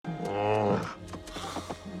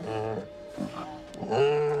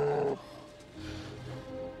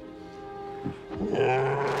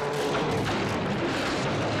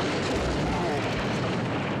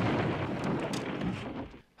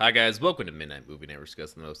Hi guys, welcome to Midnight Movie Night. We're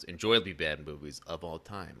discussing the most enjoyably bad movies of all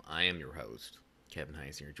time. I am your host, Kevin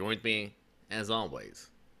Heisinger. Joined me, as always,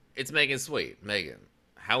 it's Megan Sweet. Megan,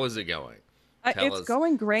 how is it going? Tell It's us,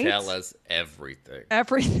 going tell great. us everything.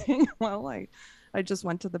 Everything. Well, I just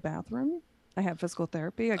went to the bathroom. I had physical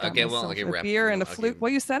therapy. I got Okay, myself a beer and a okay. flute.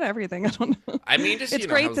 Well, you said everything. I don't know. I mean, just It's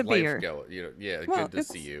how's great to be life here. going? Yeah, Well, good to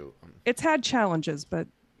see you. it's had challenges, but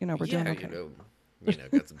we're doing Yeah, okay.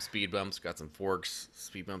 got some speed bumps, got some forks,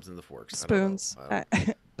 speed bumps in the forks. I don't know.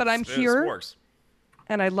 Spoons. But I'm here Sporks.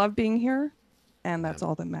 and I love being here, and that's Um,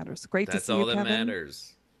 all that matters. Great to that's see you, all that Kevin.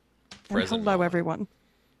 matters. And Present hello, moment. everyone.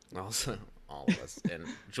 Also, all of us, and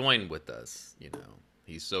join with us.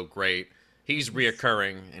 He's so great. He's Yes.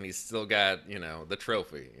 reoccurring, and he's still got the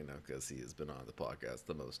trophy. Because he has been on the podcast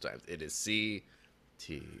the most times. It is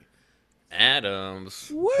C.T. Adams.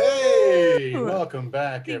 Hey, Woo! welcome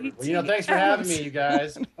back, everyone. CT Thanks for having Adams. me, you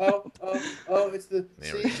guys. Oh, it's the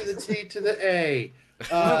There we C to the T to the A.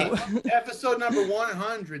 Whoa. Episode number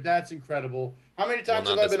 100. That's incredible. How many Well, times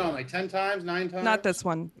have not I this been on? one. Like 10 times, 9 Not times? this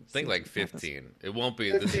one. I think like Not this. 15. It won't be.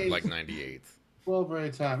 This is 15, like 98th. 12 every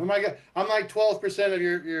time. Oh my God. I'm like 12% of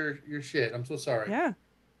your shit. I'm so sorry. Yeah.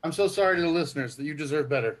 I'm so sorry to the listeners that you deserve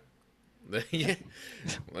better. Yeah.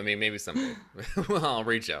 I mean, maybe someday. Well, I'll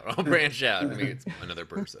reach out. I'll branch out. Maybe it's another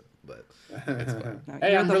person, but it's fine. No,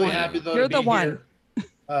 Hey, you're I'm the really one. happy though You're to be the one. here.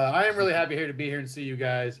 I am really happy here to be here and see you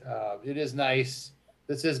guys. It is nice.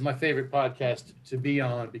 This is my favorite podcast to be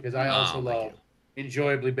on because I also Thank love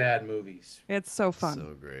enjoyably bad movies. It's so fun.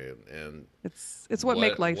 So great, and It's what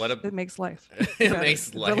make life. what a It makes life. it better. makes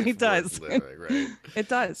It life really worth does. living, right? It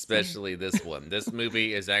does. Especially this one. This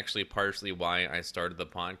movie is actually partially why I started the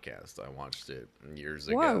podcast. I watched it years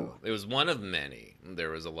ago. Whoa. It was one of many. There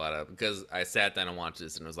was a lot of because I sat down and watched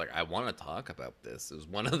this and was like, I want to talk about this. It was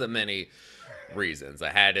one of the many reasons.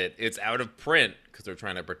 I had it. It's out of print because they're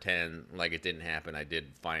trying to pretend like it didn't happen. I did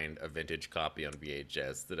find a vintage copy on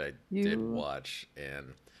VHS that I did You watch,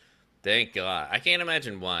 and thank God. I can't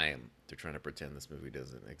imagine why they're trying to pretend this movie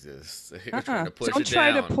doesn't exist. They're trying to push don't it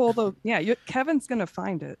try to down. pull the Kevin's gonna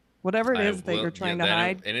find it. Whatever it I is that will, you're trying yeah, to that,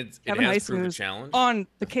 hide. and it Kevin has Heisinger proved a is challenge on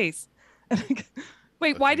the case.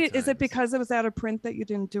 Wait, a why few did is it times. because it was out of print that you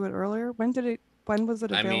didn't do it earlier? When was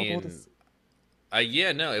it I available mean,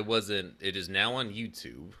 yeah, no, it wasn't. It is now on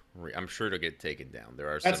YouTube. I'm sure it'll get taken down. There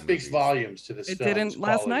are That some speaks movies. volumes to this it film's didn't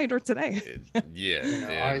last quality. night or today.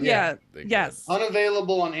 Yeah, Yeah. they Yes.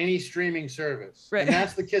 Unavailable on any streaming service. Right. And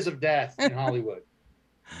that's the kiss of death in Hollywood.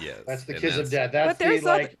 yes, That's the and kiss of death. But That's the there's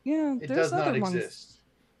other like it it there's does not other ones. exist.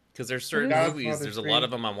 because there's certain is- movies. There's a lot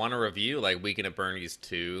of them I want to review, like Weekend at Bernie's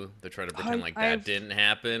 2. They're trying to pretend like that I've- didn't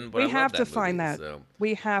happen, but We I love have that to find movie, that. So.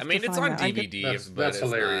 We have I mean, to it's find on that. DVD, That's but it's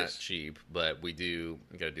hilarious. not cheap. But we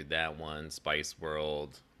got to do that one. Spice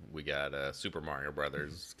World. We got Super Mario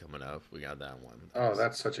Brothers coming up. We got that one. Oh,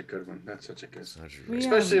 that's such a good one. That's such a good one. Such a We, great-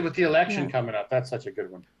 Especially with the election yeah. coming up. That's such a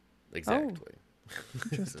good one. exactly.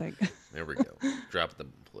 Interesting. There we go. Drop the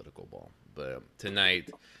political ball. But tonight,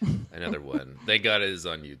 another one. Thank God it is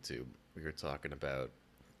on YouTube. We were talking about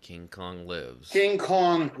King Kong Lives. King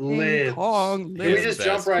Kong lives. Kong Can lives. we just His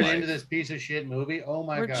jump best right life. into this piece of shit movie? Oh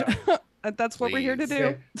my We're god. That's what we're here to Please. do.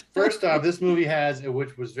 Okay. First off, this movie has,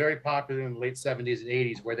 which was very popular in the late 70s and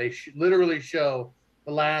 80s, where they literally show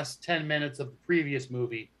the last 10 minutes of the previous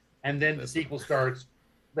movie, and then the sequel starts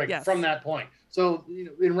right Yes. from that point. So,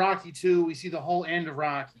 in Rocky 2, we see the whole end of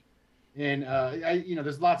Rocky. And,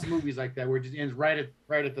 there's lots of movies like that where it just ends right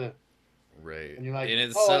at the, Right. and you're like, and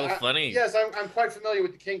it's oh, so funny. Yes, I'm quite familiar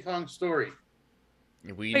with the King Kong story.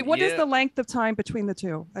 Wait, what is the length of time between the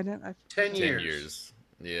two? I didn't. 10 10 years. years.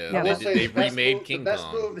 Yeah, Yeah, I will that- say they the best remade move- King the best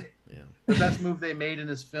Kong. move Yeah. the best move they made in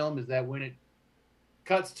this film is that when it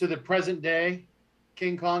cuts to the present day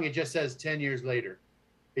King Kong, it just says 10 years later.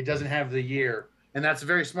 It doesn't have the year. And that's a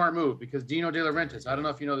very smart move because Dino De Laurentiis, I don't know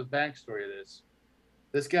if you know the backstory of this.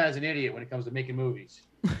 This guy's an idiot when it comes to making movies.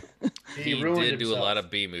 He ruined did do a himself. lot of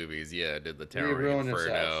B movies. Yeah, did the Towering ruined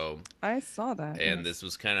Inferno, I saw that. and yes. this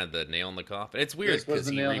was kind of the nail in the coffin. It's weird This was because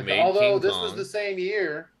the he nail in the remade coffin. Although King this Kong. was the same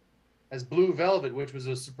year as Blue Velvet, which was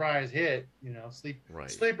a surprise hit,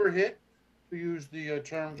 Right. sleeper hit, to use the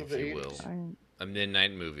terms If of the you 80s, will. A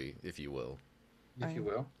midnight movie, if you will. if you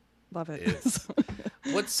will. Love it. It's-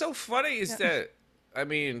 What's so funny is that, I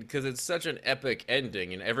mean, because it's such an epic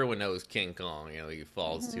ending, and everyone knows King Kong. He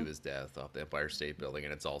falls to his death off the Empire State Building,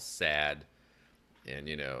 and it's all sad. And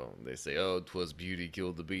they say, "Oh, 'twas beauty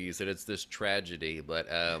killed the beast," and it's this tragedy. But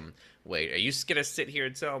wait, are you just gonna sit here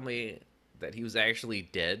and tell me that he was actually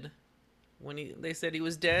dead when they said he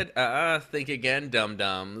was dead? Think again, dum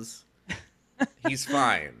dums. He's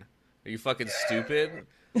fine. Are you fucking stupid?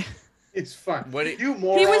 It's fine. What do You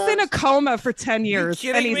morons. He was in a coma for 10 years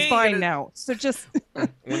kidding and he's me? fine now. So just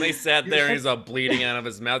when they sat there and he's all bleeding out of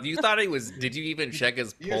his mouth, you thought he was? Did you even check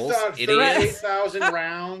his You pulse? thought Idiot. 38,000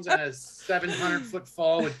 rounds and a 700-foot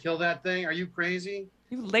fall would kill that thing? Are you crazy?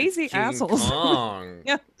 you lazy King assholes. Kong.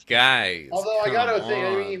 Yeah. Guys. Although I gotta come think, I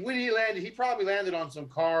on. mean, when he landed, he probably landed on some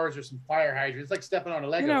cars or some fire hydrants. It's like stepping on a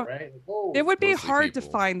Lego, know, right? Like, whoa. It would be Mostly hard to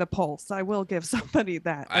people. find the pulse. I will give somebody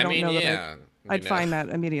that. I I don't mean, know that yeah. I'd find that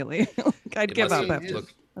immediately. I'd It give must up have after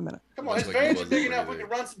looked- a minute. Come on, his Looks like he veins are wasn't big enough. We breathing.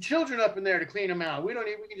 could run some children up in there to clean him out. We don't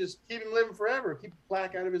need. We can just keep him living forever. Keep the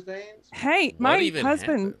plaque out of his veins. Hey, What my even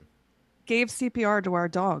husband happened? gave CPR to our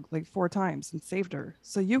dog like 4 times and saved her.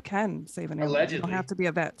 So you can save an animal. You Allegedly. don't have to be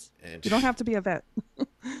a vet. And- You don't have to be a vet.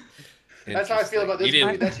 That's how I feel about this You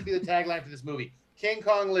movie. didn't- That should be the tagline for this movie. King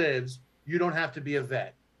Kong lives. You don't have to be a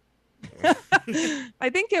vet. I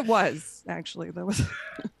think it was actually. That was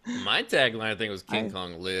My tagline, I think, was King I-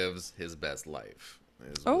 Kong lives his best life.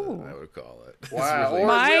 Is Oh. what I would call it. It's Wow. really-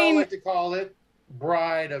 Or as we all Mine- like to call it,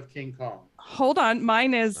 Bride of King Kong. Hold on.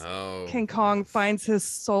 Mine is Oh, King Kong finds his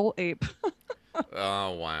soul ape.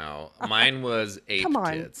 Oh wow, mine was ape Come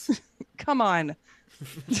on. tits. Come on.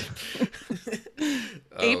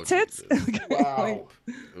 Ape Oh, tits? Jesus. Wow.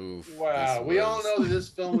 Oof, Wow. this We all was know that this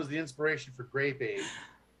film was the inspiration for Grape Ape.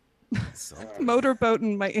 something. Motorboat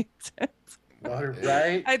and my ape tits. Water,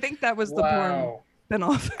 right? I think that was the porn Wow.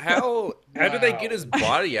 spinoff. How did they Wow. get his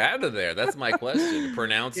body out of there? That's my question.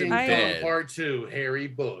 Pronounce him King Kong dead. Part 2, Harry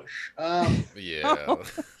Bush. Yeah.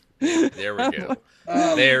 There we go.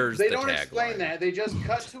 There's they the don't explain tagline. that. They just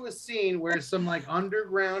cut to a scene where some like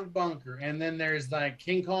underground bunker, and then there's like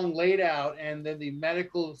King Kong laid out, and then the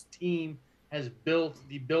medical team has built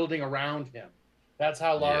the building around him. That's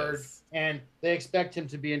how large, Yes. and they expect him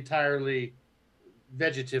to be entirely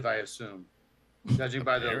vegetative, I assume, judging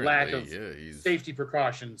by the lack of Apparently, yeah, safety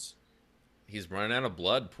precautions. he's running out of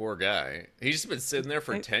blood. Poor guy. He's just been sitting there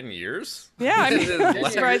for 10 years. Yeah, I mean, I'm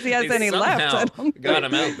I'm surprised he has They any left. I somehow don't got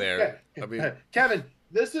him out there. I mean, Kevin,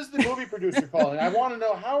 this is the movie producer calling. I want to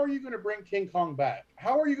know, how are you going to bring King Kong back?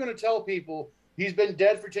 How are you going to tell people he's been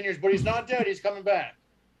dead for 10 years, but he's not dead, he's coming back?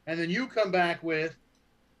 And then you come back with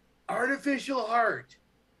artificial heart.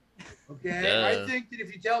 Okay? Duh. I think that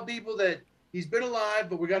if you tell people that he's been alive,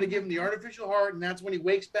 but we got to give him the artificial heart, and that's when he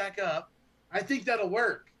wakes back up, I think that'll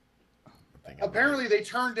work. Apparently, they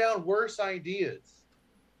turned down worse ideas.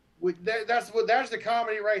 That's the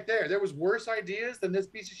comedy right there. There was worse ideas than this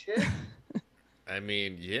piece of shit. I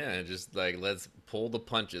mean, yeah, just like let's pull the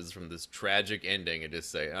punches from this tragic ending and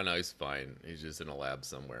just say, oh no, he's fine. He's just in a lab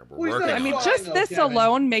somewhere. We're Well, he's working not I mean, on it. just though, this Kevin.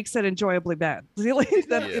 alone makes it enjoyably bad. Really,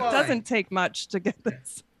 that not it fine. doesn't take much to get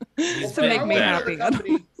this He's to been make me bad. happy.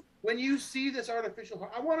 Company, when you see this artificial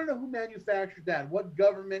heart, I want to know who manufactured that. What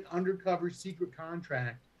government undercover secret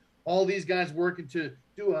contract? All these guys working to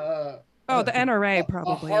do Oh, the NRA a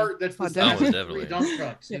probably. heart that's the funded. size of definitely. 3 dump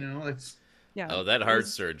trucks. You know, it's Yeah. Oh, that heart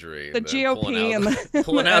surgery. The GOP and the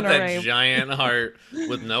pulling out that NRA. giant heart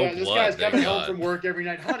with no yeah, this blood. guy's thank coming home God. from work every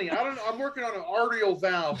night. Honey, I'm working on an arterial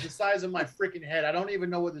valve the size of my freaking head. I don't even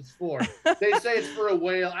know what it's for. They say it's for a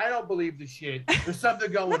whale. I don't believe the shit. There's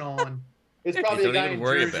something going on. It's probably a Don't guy even in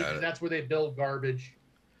worry Jersey about 'cause it. that's where they build garbage.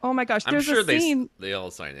 Oh my gosh, I'm there's sure a scene. they all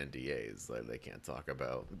sign NDAs. Like they can't talk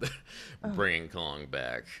about Oh. bringing Kong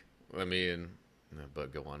back. I mean, no,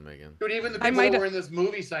 but go on, Megan. Dude, even the I people might- that were in this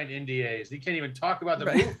movie signed NDAs. You can't even talk about the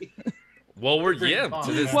Right. movie. Well, we're Bring yeah Kong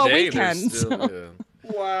to this back. Well, day. we they're can, still, so.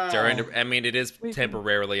 yeah. Wow. I mean, it is We can.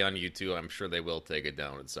 temporarily on YouTube. I'm sure they will take it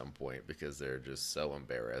down at some point because they're just so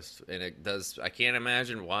embarrassed. And it does. I can't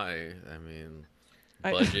imagine why. I mean,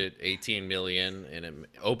 I- budget 18 million and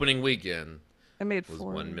opening weekend I made was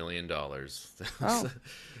 4. $1 million. Oh.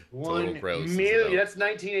 Total gross is million. about- That's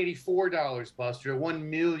 $1984, Buster. $1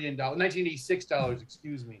 million. $1986.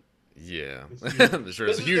 Excuse me. Yeah, Excuse me. I'm sure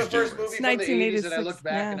it's This a is huge the first difference. movie from the 80s that I 1986, looked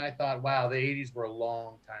back yeah. and I thought, wow, the 80s were a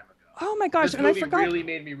long time ago. Oh my gosh, This and I movie forgot. really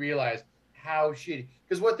made me realize how shitty.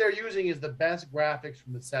 Because what they're using is the best graphics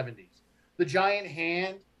from the 70s. The giant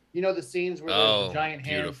hand, you know, the scenes where there's Oh, the giant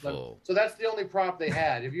hand. beautiful. So that's the only prop they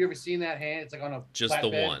had. Have you ever seen that hand? It's like on a Just the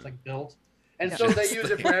flatbed. one. It's like built. And Yeah. so they Just use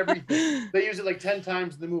the it for everything. They use it like 10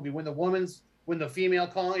 times in the movie. When the female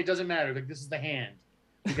calling, it doesn't matter. Like, this is the hand.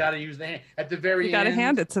 You got to use the hand. At the very You end. gotta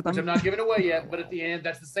hand it to Which them. I'm not giving away yet, but at the end,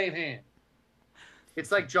 that's the same hand.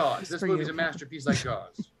 It's like Jaws. Just This for movie's you. a masterpiece like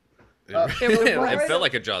Jaws. It, it was- it felt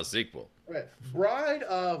like a Jaws sequel. Right. Bride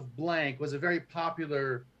of Blank was a very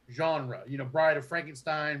popular genre. You know, Bride of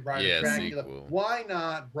Frankenstein, Bride Yeah, of Dracula. sequel. Why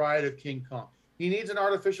not Bride of King Kong? He needs an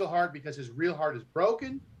artificial heart because his real heart is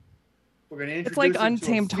broken. We're going to introduce It's like him to a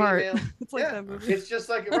Untamed Heart. female- It's like Yeah, that movie. It's just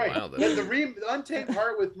like right. Wow, the Untamed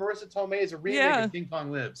Heart with Marissa Tomei is a remake Yeah. of King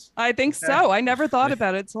Kong Lives. I think so. I never thought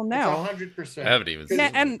about it till It's now. 100%. I haven't even seen Yeah,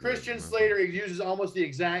 it. and- Christian Slater uses almost the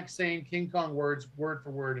exact same King Kong words, word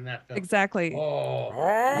for word, in that film. Exactly. Oh,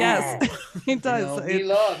 Yes, he you does. know, me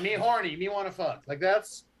love, me horny, me want to fuck. Like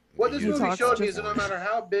that's what this He movie talks showed me just- is that no matter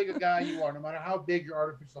how big a guy you are, no matter how big your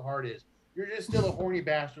artificial heart is, you're just still a horny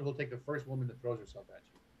bastard who'll take the first woman that throws herself at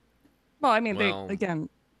you. Well, I mean, Well, they again.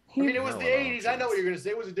 I mean, it was No the one 80s. I know what options. you're going to say.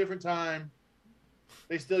 It was a different time.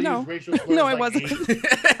 They still No. use racial slurs. No, it like wasn't.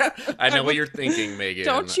 eight. I know what you're thinking, Megan.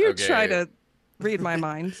 Don't you okay? try to read my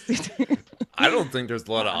mind. I don't think there's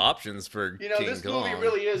a lot of options for You know, King this Kong. movie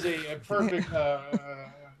really is a perfect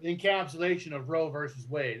encapsulation of Roe versus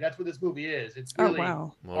Wade. That's what this movie is. It's Oh really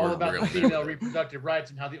wow, Well, all we're about the going there female with it. reproductive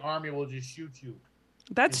rights and how the army will just shoot you.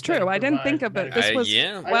 that's Instead true. of I didn't think provide of it. This medical- was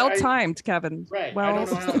yeah. I- well timed, Kevin. Right. I Well,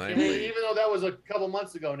 don't know how, Timely. even though that was a couple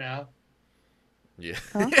months ago now. Yeah.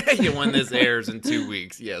 Huh? Yeah, when this airs in 2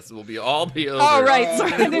 weeks, yes, we'll be over. oh right, Oh,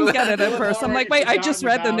 sorry, I Philip- didn't get it at Philip first. I'm already like, wait, I just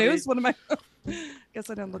read forgotten the about news. it. What am I? Guess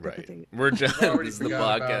I didn't look at the Right. date. We're done. already This is the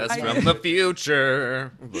forgot about podcast it. from the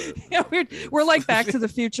future. But Yeah, we're like Back to the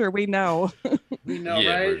Future. We know We know,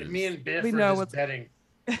 Yeah, we're right? just- Me and Biff We are know just what's- betting.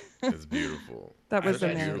 it's beautiful. that was I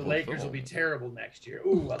in bet you there. the Beautiful Lakers will be film. terrible next year.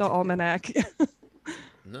 Ooh, The almanac.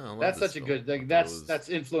 No, I love that's this such a film. good. I Like, thought it that's was- that's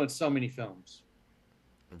influenced so many films.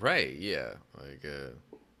 right. Yeah, like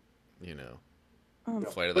you know,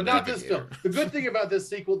 Flight of But the not this film. Navigator. The good thing about this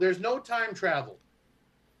sequel, there's no time travel.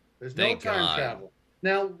 There's Thank no time God. travel.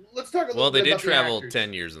 Now let's talk a little Well, bit they did about the travel actors.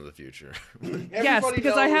 10 years in the future. Yes, Everybody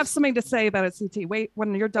because I have knows something to say about it, CT. Wait,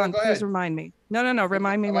 when you're done, go please ahead. remind me. No.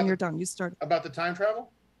 Remind me About when the- you're done. You start. about the time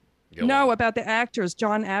travel. Go No, on. about the actors.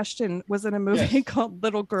 John Ashton was in a movie Yes. called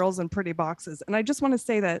Little Girls in Pretty Boxes. And I just want to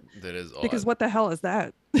say that That is odd. because what the hell is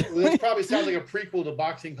that? Well, that probably sounds like a prequel to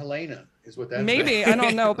Boxing Helena, is what that. Maybe, I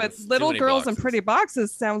don't know. But That's too Little many Girls in boxes. Pretty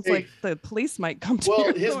Boxes sounds Hey. like the police might come to Well,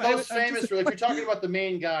 you. his So I- most I'm famous, just- if you're talking about the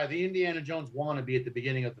main guy, the Indiana Jones wannabe at the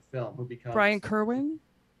beginning of the film, who becomes Brian Kerwin?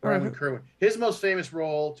 Brian Or- Kerwin. His most famous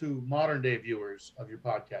role to modern day viewers of your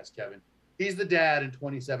podcast, Kevin. He's the dad in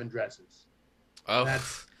 27 Dresses. Oh,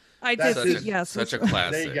 That's- I That's did, such just- a, yes. such a that's-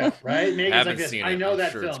 classic. There you go, right? Megan's Haven't like this. seen I it. know I'm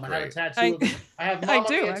that sure film. it's I have a great. tattoo. I have I Mamma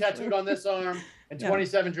do, Mia actually. tattooed on this arm and Yeah.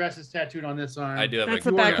 27 Dresses tattooed on this arm. I do have That's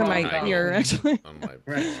a the back of Captain my Michael ear, actually. on my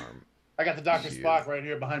Right. arm. I got the Dr. Cute. Spock right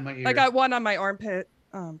here behind my ear. I got one on my armpit.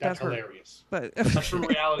 That That's hurt. hilarious. But That's from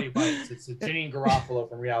Reality Bites. It's Janine Garofalo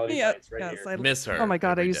from Reality yeah, Bites right yes, here. I, Miss her. oh my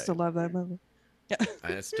god, I every used to day. love that movie.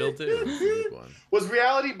 I still do. It's a good one. Was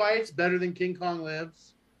Reality Bites better than King Kong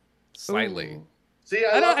Lives? Slightly. Ooh. See,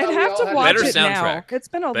 I love don't, how I'd we have all to had watch Better it now. soundtrack. It's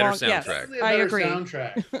been a Better long. Yes, soundtrack. Definitely a I better agree.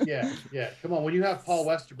 Soundtrack. Yeah. Come on, when you have Paul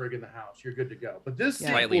Westerberg in the house, you're good to go. But this Yeah.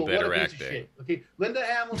 sequel, Slightly better what a piece of acting. shit. Okay, Linda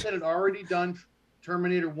Hamilton had already done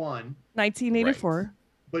Terminator 1, 1984.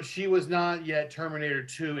 but she was not yet Terminator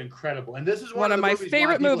 2 incredible. And this is One one of the my movies why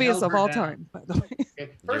favorite people movies held of her all down. time, by the way.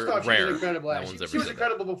 Okay, first You're off, she's rare. an incredible No actress. one's ever She was said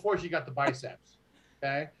incredible before she got the biceps.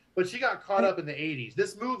 Okay, but she got caught up in the 80s.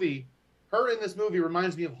 This movie, her in this movie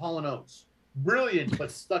reminds me of Hall & Oates. Brilliant,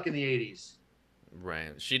 but stuck in the 80s.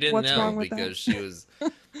 Right. She didn't What's know wrong with that? because she was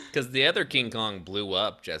because the other King Kong blew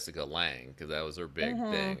up Jessica Lange because that was her big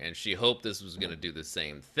Mhm. thing, and she hoped this was going to do the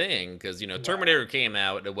same thing because Terminator came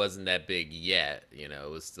out, it wasn't that big yet, it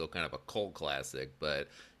was still kind of a cult classic, but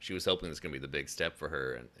she was hoping this was going to be the big step for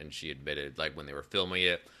her, and she admitted like when they were filming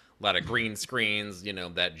it, a lot of green screens,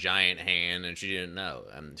 that giant hand, and she didn't know,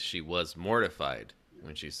 and she was mortified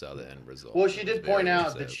when she saw the end result. Well, she She did was point very out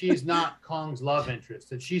upset. that she's not Kong's love interest,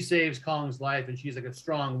 that she saves Kong's life, and she's like a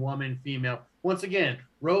strong woman, female. Once again,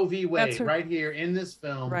 Roe v. That's Wade, her- right here in this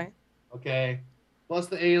film. Right. Okay. Plus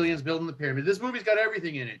the aliens building the pyramid. This movie's got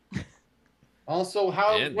everything in it. Also,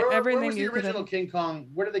 And- where Everything was the you could original ever- King Kong?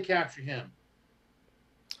 Where did they capture him?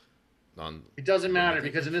 On It doesn't matter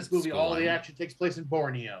Borneo. because in this movie, all the School action takes place in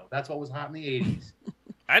Borneo. That's what was hot in the 80s.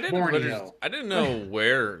 I didn't. Borneo. I didn't know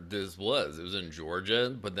where this was. It was in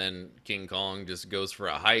Georgia, but then King Kong just goes for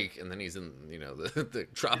a hike, and then he's in the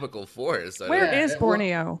tropical forest. Where Yeah, is it- well-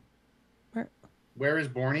 Borneo? Where is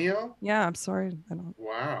Borneo? Yeah, I'm sorry. I don't.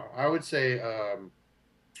 Wow. I would say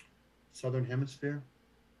Southern Hemisphere.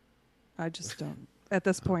 I just don't. At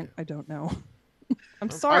this point, I don't know. I'm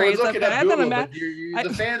I sorry. I It's was a looking at bad that Google, I'm at. but you, I-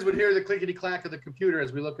 the fans would hear the clickety clack of the computer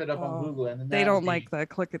as we look it up on Oh, Google, and then They that don't would like be, that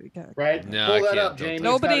clickety clack. right. No, Pull I that can't. up, Don't Jamie. do It's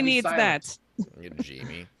Nobody gotta be needs silent. that. Get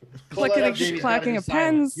Jamie. Pull that up, Clickety Jamie. It's gotta clacking be of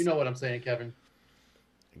silent. pens. You know what I'm saying, Kevin?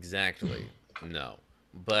 Exactly. No,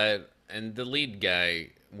 and the lead guy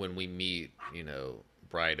when we meet,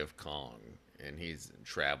 Bride of Kong, and he's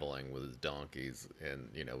traveling with his donkeys, and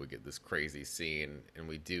we get this crazy scene, and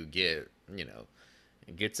we do get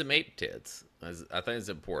get some ape tits. I think it's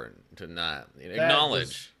important to not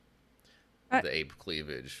acknowledge the ape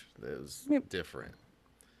cleavage. That was different.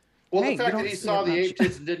 Well, Hey, the fact that he saw the much. ape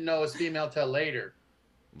tits and didn't know it was female till later.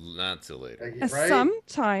 Not till later. Right?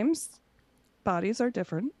 Sometimes bodies are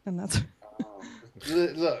different, and that's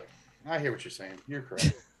Look, I hear what you're saying. You're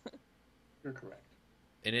correct. You're correct.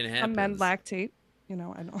 And it some happens. men lactate. I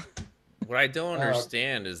don't. What I don't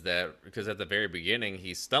understand is that because at the very beginning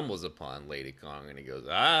he stumbles upon Lady Kong and he goes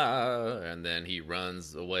and then he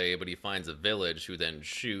runs away, but he finds a village who then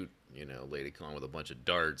shoot Lady Kong with a bunch of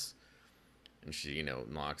darts, and she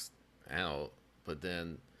knocks out. But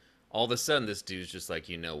then all of a sudden this dude's just like,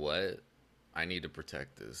 you know what? I need to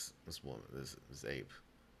protect this woman, this ape.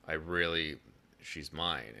 She's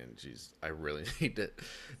mine, and I really need to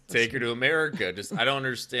take her to America. I don't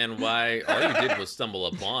understand why. All you did was stumble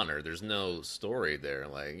upon her. There's no story there.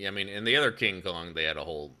 In the other King Kong, they had a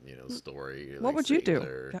whole, story. What would you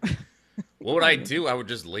do? What would I do? I would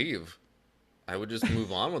just leave. I would just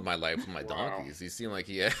move on with my life with my donkeys. He seemed like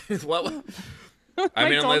he had what?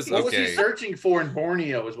 Unless what was he searching for in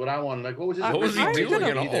Borneo? Is what I wanted. Like, what was his? What was he doing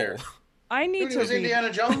in a hole? I need Dude, to. It was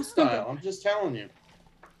Indiana Jones style. I'm just telling you.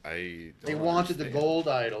 They wanted the gold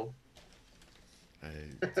idol. I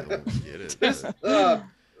don't get it.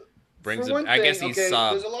 Brings For him. one I guess thing, he saw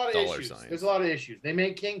there's a lot of dollar issues. signs. There's a lot of issues. They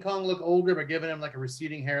make King Kong look older by giving him like a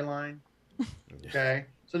receding hairline. Okay,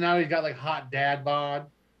 so now he's got like hot dad bod,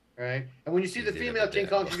 right? And when you see the female King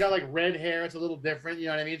Kong, she's got like red hair. It's a little different. You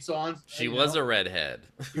know what I mean? So on. She was a redhead.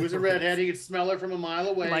 She was a redhead. You could smell her from a mile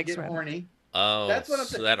away and get horny. Oh, that's what I'm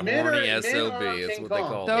so saying. that horny SOB is what they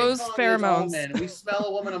call those pheromones. Men. We smell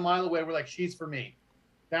a woman a mile away. We're like, she's for me.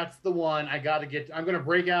 That's the one I got to get. I'm going to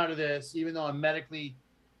break out of this, even though I'm medically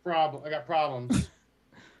I got problems.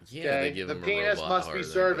 Yeah, they give the him penis a robot must heart, be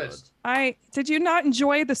thank serviced. Did you not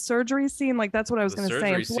enjoy the surgery scene? Like that's what I was going to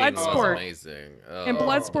say. In Bloodsport, amazing. In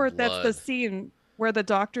Bloodsport, that's the scene where the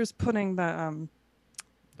doctor's putting the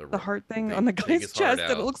heart thing on the guy's chest,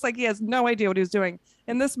 and it looks like he has no idea what he was doing.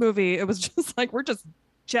 In this movie, it was just like we're just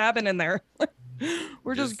jabbing in there.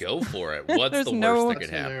 We're just go for it. What's the worst that could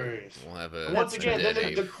happen? We'll have a once again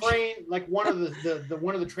the crane, like one of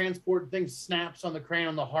the transport things snaps on the crane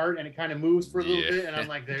on the heart, and it kind of moves for a little bit, and I'm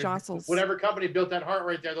like, jostles. Whatever company built that heart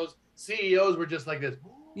right there, those CEOs were just like this.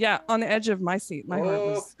 Yeah, on the edge of my seat. My heart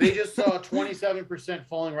was. They just saw 27%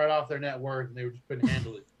 falling right off their net worth, and they just couldn't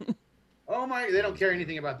handle it. Oh my! They don't care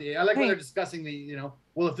anything about the. I like when they're discussing the.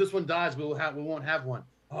 Well, if this one dies, we won't have one.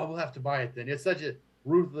 Oh, we'll have to buy it then. It's such a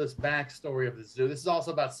ruthless backstory of the zoo. This is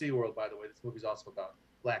also about SeaWorld, by the way. This movie's also about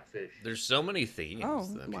blackfish. There's so many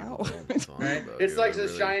themes. That wow! Right? It's like The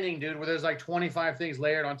Shining, dude, where there's like 25 things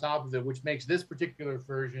layered on top of it, which makes this particular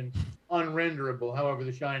version unrenderable. However,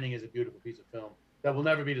 The Shining is a beautiful piece of film that will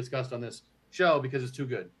never be discussed on this show because it's too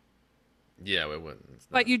good. Yeah, we wouldn't.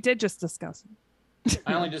 But you did just discuss it.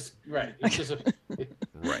 I only just It's just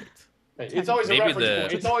right. It's always a reference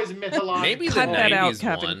point. It's always mythological. Maybe cut the that out, 90s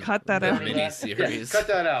Kevin. one, Cut that out. Miniseries. Cut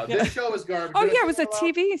that out. This show is garbage. Oh yeah, it was a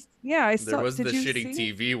TV. Yeah, I saw. There was did the you shitty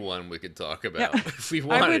see TV one we could talk about if we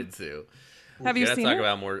wanted to. Have you seen talk it?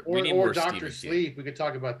 About more. Or, we need or more Dr. Stephen Sleep. King. We could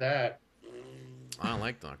talk about that. I don't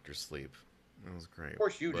like Dr. Sleep. That was great. Of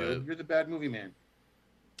course you do. You're the bad movie man.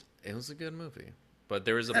 It was a good movie. But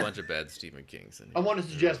there was a bunch of bad Stephen Kings in it. I want to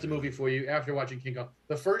suggest a movie for you after watching King Kong.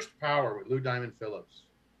 The First Power with Lou Diamond Phillips.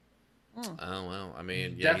 Oh, well. I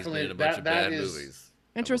mean, yeah, he's made a bunch of bad movies.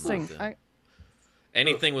 Interesting.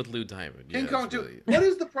 Anything with Lou Diamond. King Kong 2. What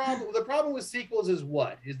is the problem? The problem with sequels is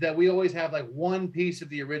what? Is that we always have like one piece of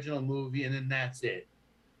the original movie and then that's it.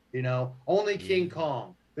 Only King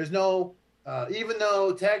Kong. There's no, even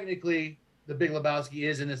though technically The Big Lebowski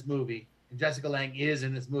is in this movie, and Jessica Lange is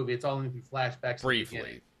in this movie, it's all in through flashbacks.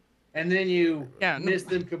 Briefly. And then you miss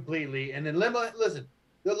them completely. And then listen,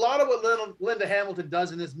 a lot of what Linda Hamilton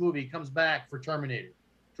does in this movie comes back for Terminator.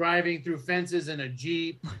 Driving through fences in a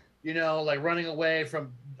Jeep, like running away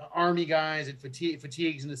from army guys and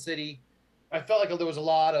fatigues in the city. I felt like there was a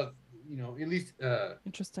lot of, at least...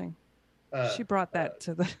 Interesting. She brought that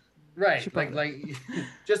to the... Right. Like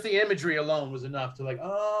just the imagery alone was enough to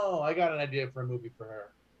I got an idea for a movie for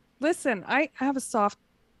her. Listen, I have a soft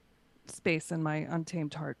space in my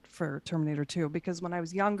untamed heart for Terminator 2 because when I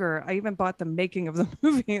was younger, I even bought the making of the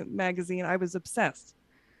movie magazine. I was obsessed.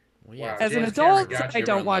 Well, yeah, as an adult, I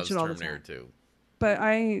don't watch it all the time. But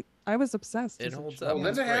I was obsessed. It holds up.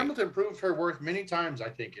 Linda Hamilton proved her worth many times, I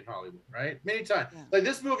think, in Hollywood, right? Many times. Yeah. Like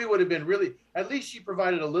this movie would have been really, at least she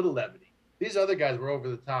provided a little levity. These other guys were over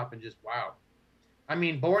the top and just wow. I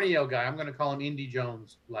mean, Borneo guy. I'm going to call him Indy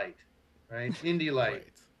Jones Light, right? Indy Light. Right.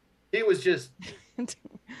 He was just.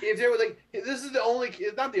 If there was like, this is the only,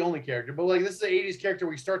 not the only character, but like this is the '80s character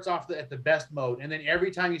where he starts off at the best mode, and then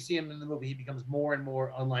every time you see him in the movie, he becomes more and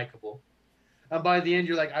more unlikable. And by the end,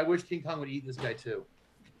 you're like, I wish King Kong would eat this guy too.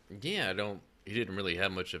 Yeah, he didn't really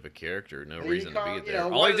have much of a character, no reason to be there.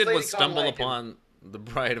 All he did was stumble upon the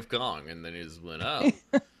Bride of Kong, and then he just went, oh,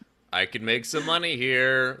 I can make some money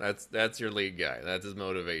here. That's your lead guy. That's his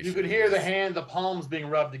motivation. You could hear the palms being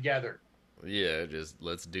rubbed together. Yeah, just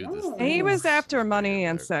let's do this. He was after money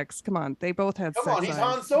and sex. Come on, they both had sex. Come on, he's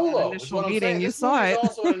Han Solo. Initial meeting, you saw it.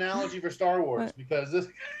 It's also an analogy for Star Wars because this.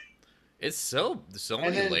 It's so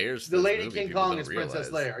many layers. The Lady King Kong is Princess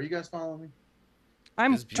Leia. Are you guys following me?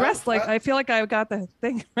 I'm dressed like I feel like I've got the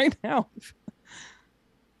thing right now.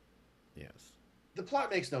 Yes. The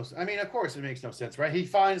plot makes no sense. I mean, of course it makes no sense, right? He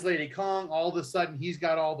finds Lady Kong. All of a sudden, he's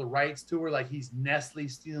got all the rights to her. Like he's Nestle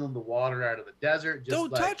stealing the water out of the desert. Just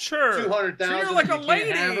Don't like touch her. 200,000. Treat her like a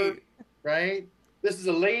lady. Right? This is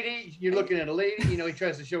a lady. You're looking at a lady. You know, he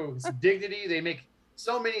tries to show her some dignity. They make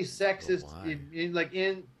so many sexist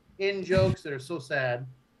in jokes that are so sad.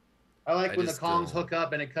 I like when the Kongs hook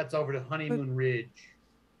up and it cuts over to Honeymoon Ridge.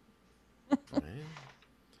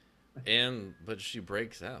 But she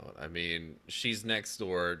breaks out. I mean, she's next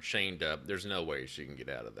door, chained up. There's no way she can get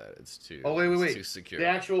out of that. It's too. Oh wait. Too secure. The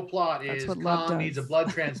actual plot is Kong needs a blood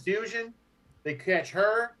transfusion. They catch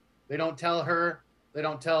her. They don't tell her. They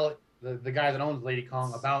don't tell the guy that owns Lady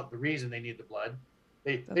Kong about the reason they need the blood.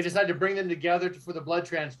 They decide to bring them together for the blood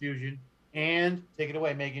transfusion. And take it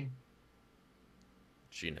away, Megan.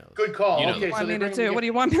 She knows. Good call. You know. Okay, so what do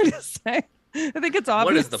you want me to say? I think it's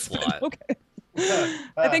obvious. What is the plot? Okay.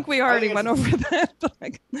 I think we already went over that.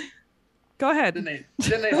 But go ahead. Then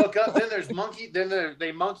they hook up. Then there's monkey. Then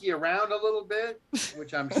they monkey around a little bit,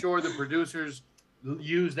 which I'm sure the producers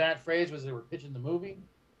used that phrase as they were pitching the movie.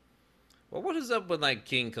 Well, what is up when like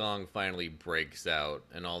King Kong finally breaks out,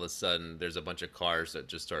 and all of a sudden there's a bunch of cars that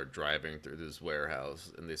just start driving through this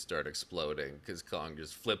warehouse, and they start exploding because Kong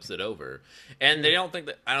just flips it over, and they don't think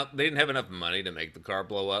that they didn't have enough money to make the car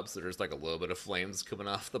blow up, so there's like a little bit of flames coming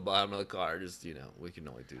off the bottom of the car. Just we can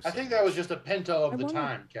only do. I think that was just a Pinto of the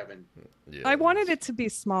time, Kevin. Yeah, I wanted it to be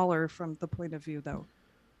smaller from the point of view, though.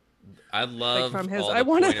 I love from his. I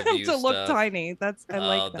wanted him to look tiny. I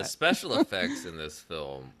like that. The special effects in this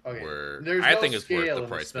film were. I think it's worth the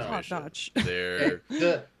price of admission. They're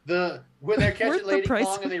when they're catching Lady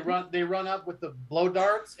Kong and they run up with the blow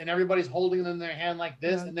darts and everybody's holding them in their hand like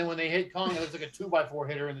this, and then when they hit Kong, it looks like a 2x4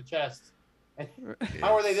 hit her in the chest. And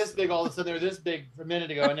how are they this big all of a sudden? They were this big a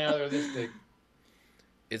minute ago, and now they're this big.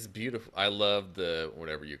 It's beautiful. I love the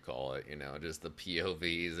whatever you call it. Just the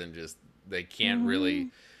POVs and just they can't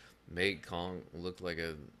really make Kong look like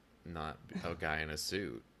a guy in a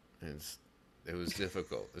suit. It was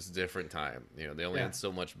difficult. It's a different time. They only had so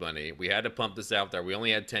much money. We had to pump this out there. We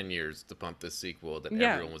only had 10 years to pump this sequel that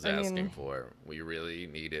everyone was asking for. We really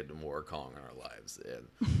needed more Kong in our lives, and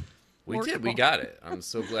we did. Kong. We got it. I'm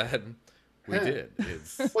so glad we did.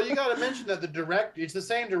 Well, you got to mention that it's the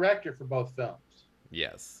same director for both films.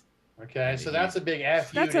 Yes. Okay, so that's a big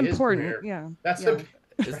F. That's important. Yeah.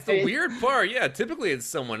 It's the weird part. Yeah, typically it's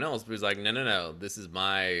someone else, but he's like, no, this is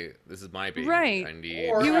my baby. Right.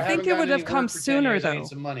 You would think it would have come sooner, though.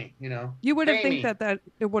 Some money, You would have think that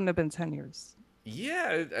it wouldn't have been 10 years.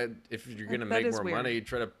 Yeah, if you're gonna make more money,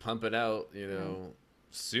 try to pump it out,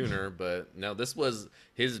 sooner. But no, this was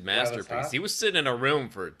his masterpiece. He was sitting in a room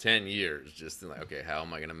for 10 years, just like, okay, how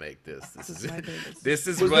am I gonna make this? This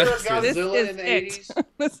is was there a Godzilla in the 80s?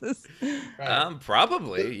 This is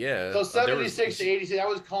probably, yeah. So 76 to 86, that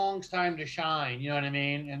was Kong's time to shine. You know what I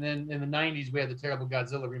mean? And then in the 90s, we had the terrible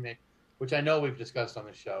Godzilla remake, which I know we've discussed on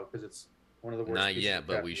the show because it's one of the worst. Not yet,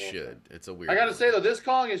 but we should. It's a weird. I gotta say though, this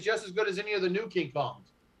Kong is just as good as any of the new King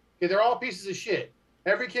Kongs. Okay, they're all pieces of shit.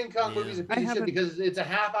 Every King Kong movie is a piece of shit because it's a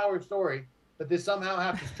half-hour story that they somehow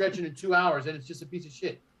have to stretch into 2 hours, and it's just a piece of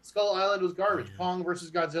shit. Skull Island was garbage. Kong versus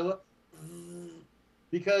Godzilla,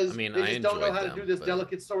 because they just don't know how to do this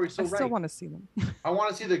delicate story so right. I still want to see them. I want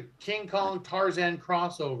to see the King Kong Tarzan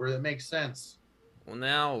crossover that makes sense. Well,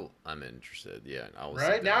 now I'm interested. Yeah,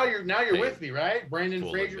 right now you're with me, right? Brendan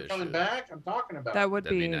Fraser coming back. I'm talking about. That'd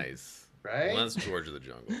be nice, right? Well, that's George of the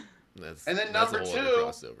Jungle. And then number 2.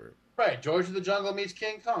 Crossover. Right, George of the Jungle meets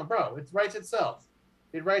King Kong, bro. It writes itself.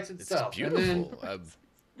 It's beautiful. And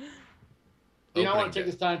then, I want to take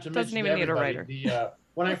this time to mention even need a writer.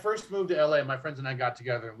 When I first moved to LA, my friends and I got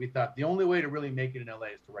together and we thought the only way to really make it in LA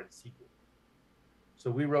is to write a sequel. So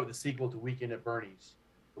we wrote the sequel to Weekend at Bernie's,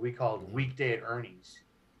 that we called Weekday at Ernie's.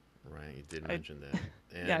 Right, you did mention that.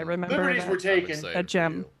 And yeah, I remember liberties were taken. A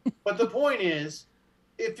gem. But the point is,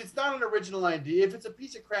 if it's not an original idea, if it's a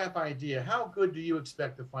piece of crap idea, how good do you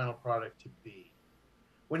expect the final product to be?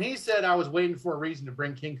 When he said I was waiting for a reason to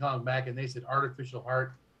bring King Kong back, and they said artificial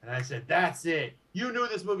heart, and I said, that's it. You knew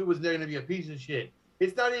this movie was going to be a piece of shit.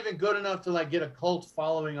 It's not even good enough to like get a cult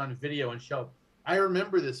following on video and show. I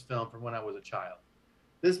remember this film from when I was a child.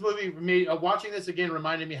 This movie, watching this again,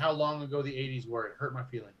 reminded me how long ago the 80s were. It hurt my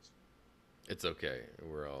feelings. It's okay.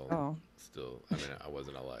 We're all still. I mean, I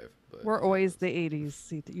wasn't alive, but we're always the 80s.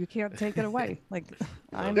 See, you can't take it away. Like,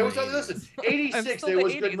 there was listen. 86, there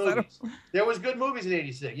was good movies. There was good movies in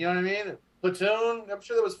 86. You know what I mean? Platoon. I'm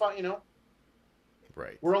sure that was fun. You know.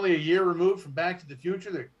 Right. We're only a year removed from Back to the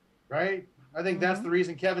Future. Right. I think that's the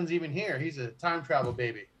reason Kevin's even here. He's a time travel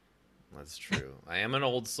baby. That's true. I am an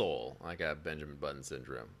old soul. I got Benjamin Button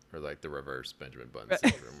syndrome, or like the reverse Benjamin Button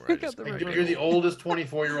syndrome. Where you're the oldest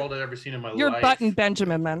 24-year-old I've ever seen in my life. You're Button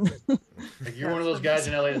Benjamin, then. Like you're one of those guys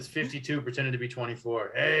in LA that's 52 pretending to be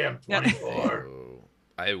 24. Hey, I'm 24. Oh,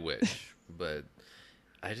 I wish, but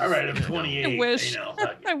I just. All right, I'm 28. I wish. You know,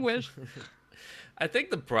 I wish. I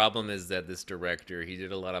think the problem is that this director, he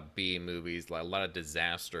did a lot of B movies, like a lot of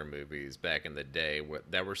disaster movies back in the day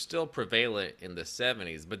that were still prevalent in the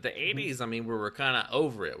 70s. But the 80s, I mean, we were kind of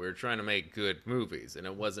over it. We were trying to make good movies, and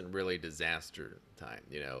it wasn't really disaster time,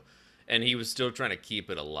 you know. And he was still trying to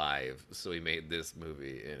keep it alive, so he made this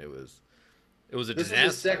movie, and it was a disaster.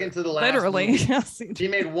 This is the second to the last Literally, movie. yes. He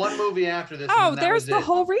made one movie after this. Oh, there's the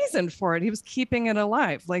whole reason for it. He was keeping it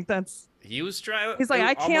alive. Like, that's... He was trying. He's like,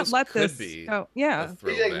 I can't let this go. Yeah.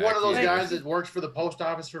 He's like one of those guys that works for the post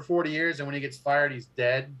office for 40 years, and when he gets fired, he's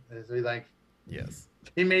dead. So he's like, yes.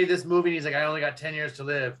 He made this movie, and he's like, I only got 10 years to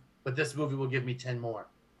live, but this movie will give me 10 more.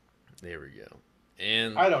 There we go.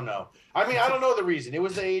 And I don't know. I mean, I don't know the reason. It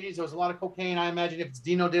was the 80s. There was a lot of cocaine. I imagine if it's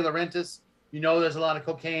Dino De Laurentiis, you know there's a lot of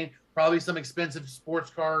cocaine. Probably some expensive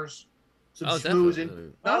sports cars. Some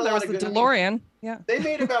schmoozing. There was the DeLorean. Yeah. They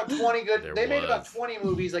made about 20 good. They made about 20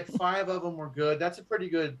 movies. Like 5 of them were good. That's a pretty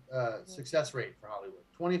good success rate for Hollywood.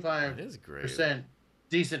 25%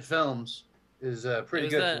 decent films is pretty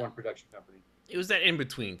good for one production company. It was that in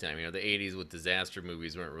between time, you know. The 80s with disaster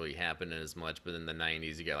movies weren't really happening as much, but in the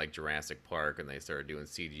 90s you got like Jurassic Park, and they started doing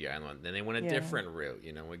CGI, and then they went a different route.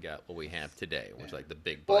 You know, we got what we have today, which like the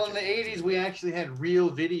big budget. Well, in the 80s we actually had real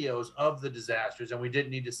videos of the disasters, and we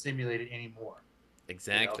didn't need to simulate it anymore.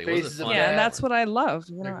 Exactly. You know, and that's what I love.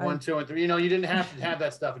 You know, like 1, 2, and 3. You know, you didn't have to have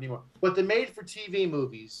that stuff anymore. But the made-for-TV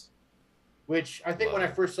movies, which I think when I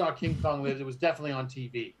first saw King Kong Lives, it was definitely on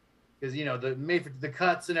TV. Because, you know, the made for the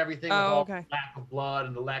cuts and everything, the lack of blood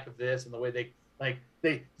and the lack of this, and the way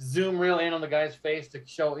they zoom real in on the guy's face to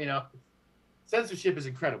show, you know, censorship is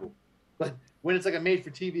incredible. But when it's like a made for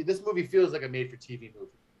TV, this movie feels like a made for TV movie.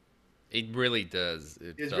 It really does.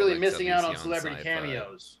 It's really like missing out on celebrity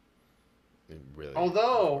cameos. Really,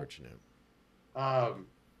 although,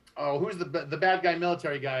 who's the bad guy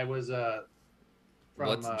military guy was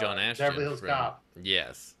from John Ashton, Beverly Hills Cop.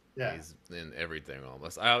 Yes. Yeah, he's in everything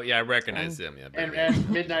almost. Oh, yeah, I recognize him. Yeah, and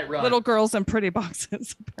Midnight Run. Little Girls in Pretty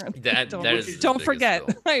Boxes. Apparently, don't forget.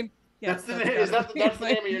 That's the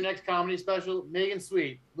name of your next comedy special, Megan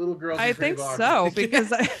Sweet, Little Girls. I think so,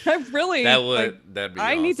 because I really that'd be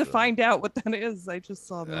I awesome. need to find out what that is. I just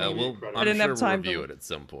saw that. I didn't have time to review it at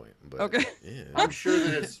some point. But, okay, yeah. I'm sure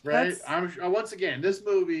that it's right. Once again, this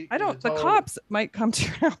movie. The cops might come to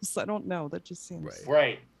your house. I don't know. That just seems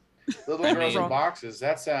right. Little Girls in Boxes.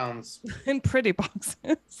 That sounds. In Pretty Boxes.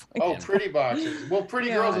 Pretty Boxes. Well, Pretty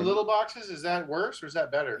Girls in Little Boxes. Is that worse or is that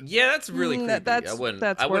better? Yeah, that's really creepy. I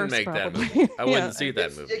wouldn't make that movie. I wouldn't see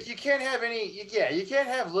that movie. You can't have you can't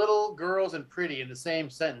have little girls and pretty in the same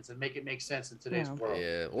sentence and make it make sense in today's world.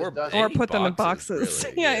 Yeah, or put them in boxes.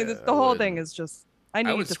 Really. Yeah, the whole thing is just.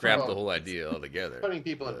 I would scrap the whole idea altogether. Putting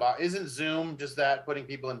people in boxes. Isn't Zoom just that? Putting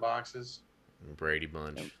people in boxes. Brady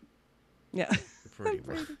Bunch. Yeah. Pretty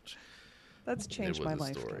much. That's changed my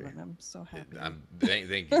life, Kevin. I'm so happy.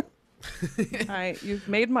 Thank you. You've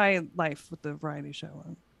made my life with the variety show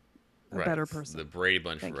a better person. The Brady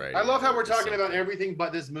Bunch variety. I love how we're talking about everything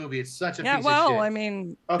but this movie. It's such a piece of shit. I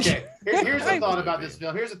mean. Okay, here's a thought about this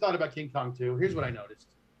film. Here's a thought about King Kong 2. Here's what I noticed.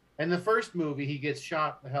 In the first movie, he gets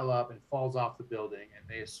shot the hell up and falls off the building, and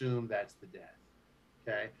they assume that's the death.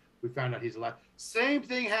 Okay? We found out he's alive. Same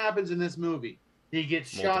thing happens in this movie. He gets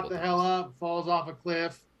shot the hell up, falls off a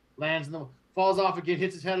cliff, lands in the falls off again,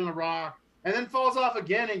 hits his head on a rock, and then falls off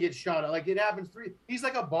again and gets shot. Like it happens he's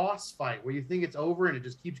like a boss fight where you think it's over and it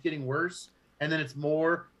just keeps getting worse, and then it's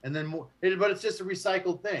more, and then more. But it's just a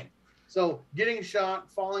recycled thing. So getting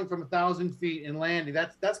shot, falling from 1,000 feet and landing,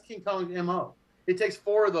 that's King Kong's MO. It takes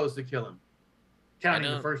 4 of those to kill him.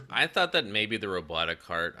 counting the first one. I thought that maybe the robotic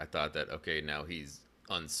heart, I thought that, okay, now he's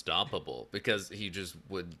unstoppable because he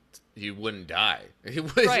wouldn't die. He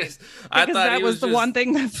would right. just, I thought that was the one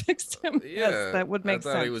thing that fixed him. Yeah, yes, that would make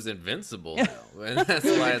sense. I thought he was invincible now. And that's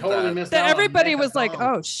why I totally thought. Everybody was like,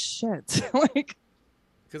 oh, shit. Like,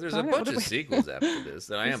 because there's a bunch of sequels after this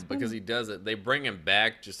that because he does it. They bring him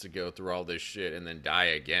back just to go through all this shit and then die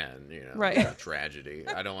again. You know, right? It's a tragedy.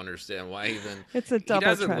 I don't understand why even. It's a double he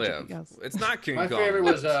doesn't tragedy. Live. Yes. It's not King Kong. My favorite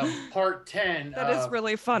was part 10. That is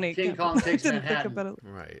really funny. King Kong takes Manhattan.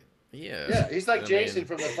 Right. Yeah. Yeah, he's like Jason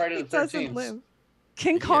from the Friday the 13th. He doesn't live.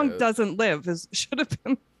 King Kong doesn't live. Should have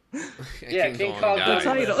been. Yeah, King Kong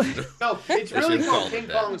doesn't live. No, it's really called King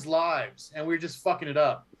Kong's Lives, and we're just fucking it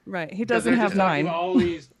up. Right. He doesn't have 9. All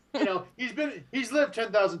these. You know, he's lived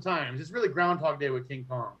 10,000 times. It's really Groundhog Day with King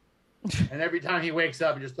Kong. And every time he wakes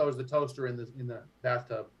up, he just throws the toaster in the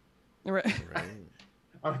bathtub. Right.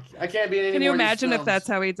 I can't be in any Can you more imagine if that's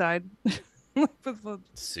how he died? How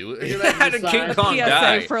did King Kong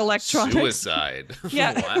die? For electronics. Suicide.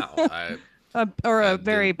 Yeah. Wow. Or a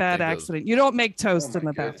very bad accident. You don't make toast in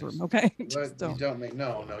the bathroom, okay? You don't make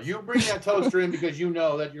no. You bring that toaster in because you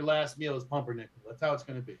know that your last meal is pumpernickel. That's how it's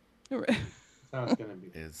going to be. Right. How it's gonna be.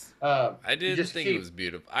 I didn't think it was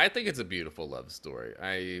beautiful. I think it's a beautiful love story.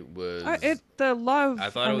 I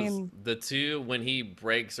thought it was the two when he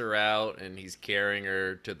breaks her out and he's carrying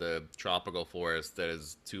her to the tropical forest that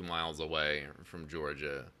is 2 miles away from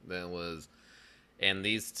Georgia. And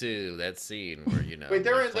these two, that scene where wait,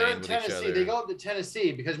 they're in Tennessee. They go up to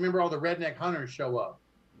Tennessee because remember all the redneck hunters show up.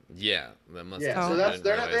 Yeah, that must. Yeah, so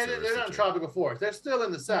they're not in tropical forest. They're still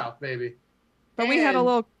in the South, baby. But we had a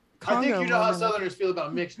little. I think you know how Southerners feel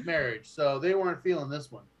about mixed marriage, so they weren't feeling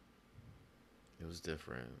this one. It was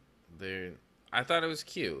different. I thought it was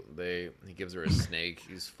cute. He gives her a snake.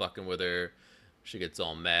 He's fucking with her. She gets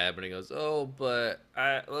all mad, but he goes, "Oh, but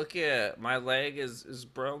look at my leg is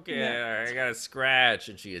broken. Yeah. I got a scratch,"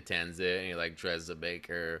 and she attends it, and he tries to make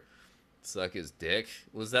her suck his dick.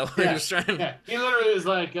 Was that what he was trying? Yeah, he literally was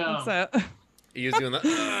like, He was doing the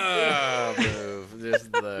move. Just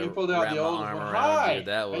he pulled out the old one. Hi,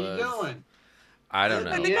 how you doing? I don't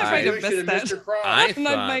know. I think I might have missed that. I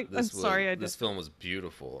thought this film was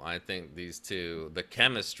beautiful. I think these two, the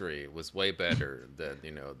chemistry was way better than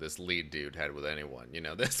this lead dude had with anyone.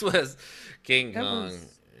 This was King Kong.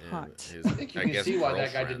 Hot. I think you can see why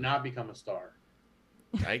that guy did not become a star.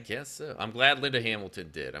 I guess so. I'm glad Linda Hamilton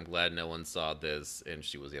did. I'm glad no one saw this and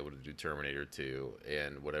she was able to do Terminator 2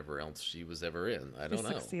 and whatever else she was ever in. I don't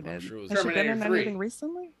know. Succeeded. Sure Has she been in anything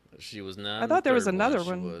recently? She was not. I thought there was another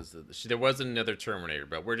one. There was another Terminator,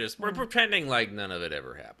 but we're pretending like none of it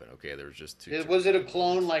ever happened. Okay, there was just 2. Was it a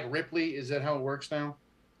clone like Ripley? Is that how it works now?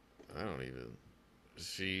 I don't even.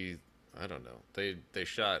 I don't know. They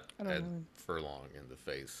shot Ed Furlong in the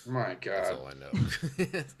face. My God. That's all I know.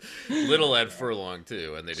 Little Ed Furlong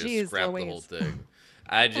too, and they just scrapped the whole thing.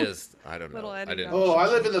 I don't know. I didn't. Oh, I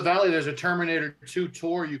live in the Valley. There's a Terminator 2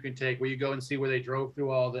 tour you can take where you go and see where they drove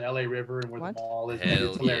through all the LA River and where the mall is.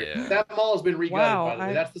 Hell yeah. That mall has been regutted, by the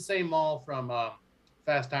way. That's the same mall from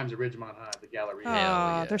Fast Times at Ridgemont High, the Galleria.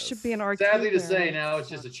 Oh, there should be an arcade. Sadly to say, now it's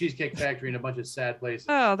just a Cheesecake Factory and a bunch of sad places.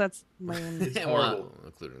 Oh, that's lame. It's horrible.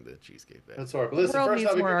 Including the Cheesecake Factory. That's horrible. Listen, first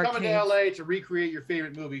off, if you're coming to LA to recreate your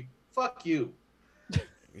favorite movie, fuck you.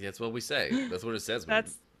 That's what we say. That's what it says.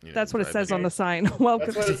 That's what it says on the sign. Welcome.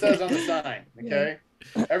 That's what it says on the sign. Okay.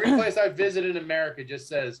 Yeah. Every place I've visited in America just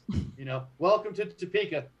says, welcome to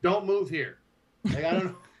Topeka. Don't move here. I don't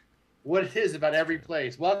know what it is about every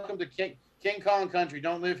place. Welcome to King Kong country.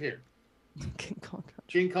 Don't live here. King Kong country.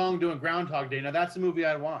 King Kong doing Groundhog Day. Now that's a movie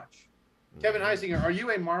I'd watch. Kevin Heisinger, are you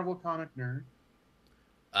a Marvel comic nerd?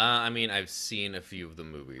 I mean, I've seen a few of the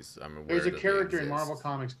movies. I'm aware. There's a character in Marvel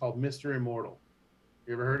Comics called Mr. Immortal.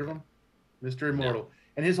 You ever heard of him? Mr. Immortal. No.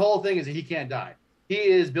 And his whole thing is that he can't die. He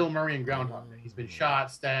is Bill Murray in Groundhog Day. He's been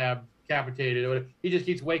shot, stabbed, decapitated. He just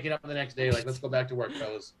keeps waking up the next day like, let's go back to work,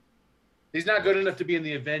 fellas. He's not good enough to be in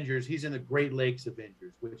the Avengers. He's in the Great Lakes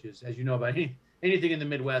Avengers, which is, as you know, about anything in the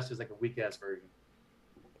Midwest is like a weak-ass version.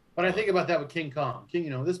 But I think about that with King Kong.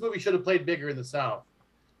 This movie should have played bigger in the South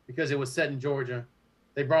because it was set in Georgia.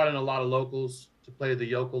 They brought in a lot of locals to play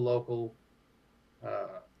the local.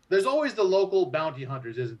 There's always the local bounty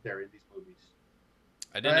hunters, isn't there, in these movies?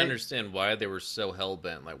 I didn't understand why they were so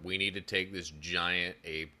hell-bent. Like, we need to take this giant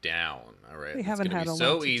ape down. All right, they haven't had a lot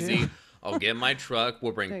so easy. I'll get my truck.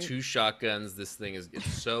 We'll bring 2 shotguns. This thing it's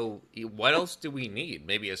so. What else do we need?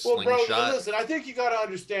 Maybe a slingshot. Well, bro, listen. I think you got to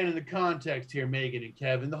understand in the context here, Megan and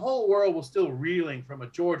Kevin. The whole world was still reeling from a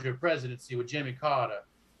Georgia presidency with Jimmy Carter,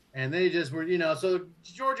 and they just were, So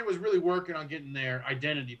Georgia was really working on getting their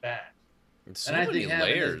identity back. So and I think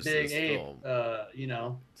having this big ape, you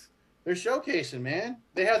know, they're showcasing, man.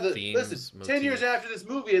 They have the themes, listen. Motifs. 10 years after this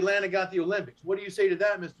movie, Atlanta got the Olympics. What do you say to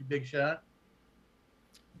that, Mr. Big Shot?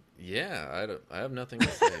 Yeah, I have nothing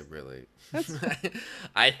to say really.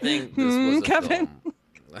 I think this was a Kevin. Film.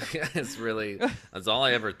 It's really that's all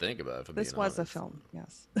I ever think about. This was a film,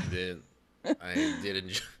 yes. I did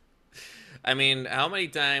enjoy. I mean, how many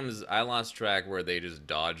times I lost track where they just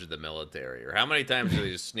dodged the military, or how many times did they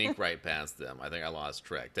just sneak right past them? I think I lost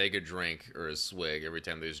track. Take a drink or a swig every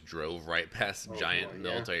time they just drove right past giant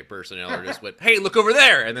military personnel, or just went, "Hey, look over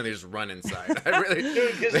there," and then they just run inside. I really,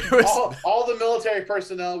 dude, all the military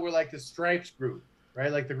personnel were like the Stripes group,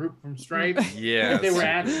 right? Like the group from Stripes. Yeah, they were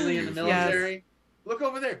actually in the military. Yes. Look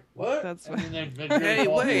over there. What? That's right. Hey,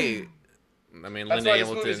 wait. I mean, that's Linda why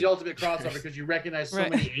Hamilton, this movie's the ultimate crossover, because you recognize so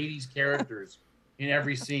many 80s characters in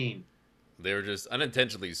every scene. They were just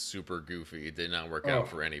unintentionally super goofy. It did not work out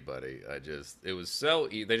for anybody. It was so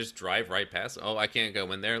they just drive right past. Oh, I can't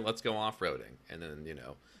go in there. Let's go off-roading. And then, you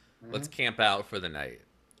know, let's camp out for the night.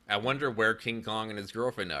 I wonder where King Kong and his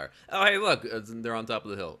girlfriend are. Oh, hey, look, they're on top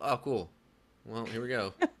of the hill. Oh, cool. Well, here we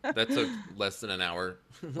go. That took less than an hour.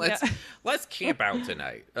 Let's camp out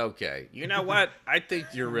tonight. Okay. You know what? I think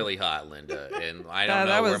you're really hot, Linda, and I don't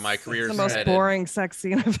know where my career's headed. The most boring sex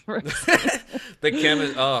scene I've ever seen. The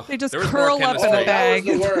chemist. Oh, they just curl up in a bag.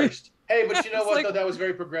 That was the worst. Hey, but you know what? Though that was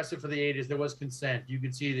very progressive for the 80s. There was consent. You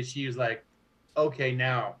could see that she was like, "Okay,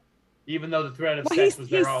 now," even though the threat of sex was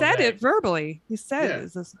there all day. He said it verbally. He said,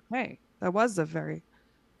 "Is this okay?" That was a very.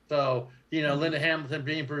 So, you know, Linda Hamilton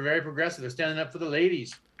being very progressive. They're standing up for the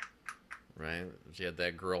ladies. Right. She had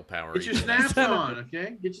that girl power. Get your snaps on,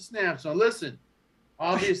 okay? Get your snaps on. Listen,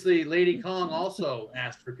 obviously, Lady Kong also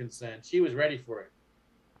asked for consent. She was ready for it.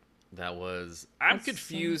 I'm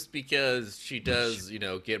confused because she does, you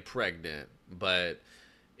know, get pregnant, but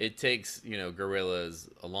it takes, you know, gorillas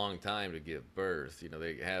a long time to give birth. You know,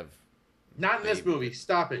 they have. Not in this movie.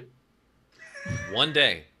 Stop it. One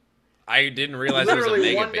day. I didn't realize literally it was a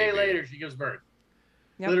mega one day baby. later she gives birth.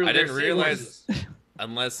 Yep. Literally, I didn't realize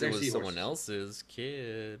unless it was someone else's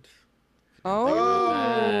kid.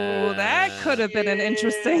 Oh, that could have been an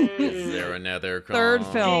interesting. Is there another third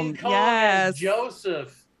film? King Kong yes,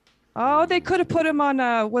 Joseph. Oh, they could have put him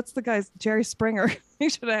on what's the guy's Jerry Springer. He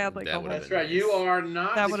should have had like that. That's right. Nice. You are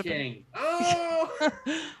not that the king. Oh.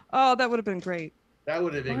 Oh, that would have been great. That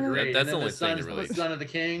would have been great. That's the only thing that really. The son of the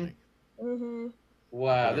king. Mm-hmm.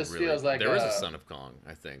 Wow, this feels like there is a Son of Kong.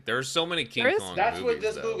 I think there are so many King Kong. That's movies, what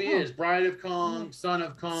this movie is: Bride of Kong, Son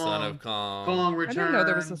of Kong, Son of Kong, Kong Returns. I didn't know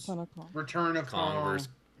there was a Son of Kong. Return of Kong.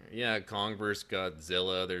 Kong versus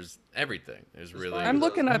Godzilla. There's everything. There's really. I'm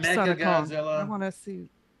looking up Son of Kong. I want to see.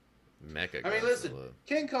 Mecha. I mean, listen,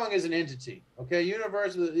 King Kong is an entity. Okay,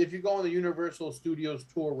 Universal. If you go on the Universal Studios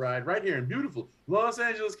tour ride right here in beautiful Los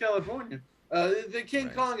Angeles, California. The King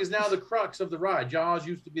Kong is now the crux of the ride. Jaws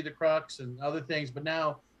used to be the crux and other things, but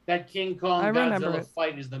now that King Kong Godzilla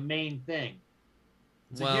fight is the main thing.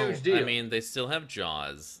 It's a huge deal. I mean, they still have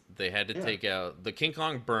Jaws. They had to take out the King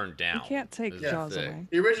Kong burned down. You can't take Jaws away.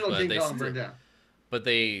 The original King Kong burned down. But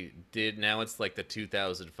they did. Now it's like the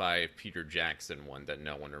 2005 Peter Jackson one that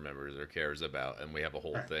no one remembers or cares about, and we have a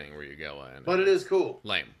whole thing where you go in. But it is cool.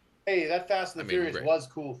 Lame. Hey, that Fast and the Furious was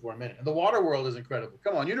cool for a minute. And the water world is incredible.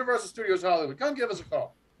 Come on, Universal Studios Hollywood. Come give us a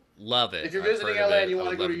call. Love it. If you're visiting LA and you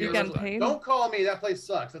want to go to Universal, don't call me. That place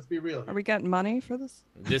sucks. Let's be real. Are we getting money for this?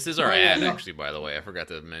 This is our ad, actually, by the way. I forgot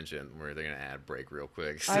to mention where they're going to ad break real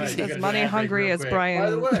quick. I'm as money hungry as Brian.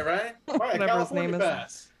 By the way, right? All right, whatever his name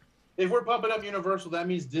is. If we're pumping up Universal, that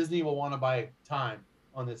means Disney will want to buy time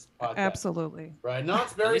on this podcast. Absolutely. Right.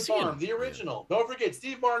 Knott's Berry Farm, the original. Don't forget,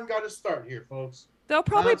 Steve Martin got his start here, folks. They'll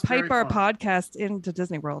probably pipe our podcast into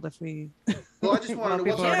Disney World if we. Well, I just wanted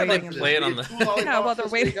to play it on the. Yeah, while they're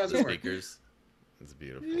waiting. Speakers. It's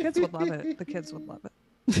beautiful. Kids would love it. The kids would love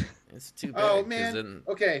it. It's too bad. Oh man.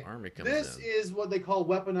 Okay. This is what they call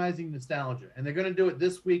weaponizing nostalgia, and they're going to do it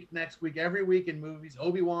this week, next week, every week in movies.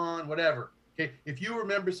 Obi-Wan, whatever. Okay. If you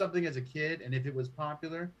remember something as a kid, and if it was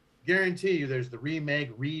popular, guarantee you there's the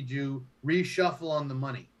remake, redo, reshuffle on the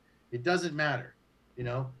money. It doesn't matter. You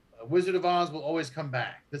know. Wizard of Oz will always come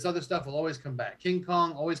back. This other stuff will always come back. King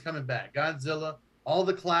Kong always coming back. Godzilla, all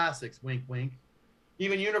the classics. Wink, wink.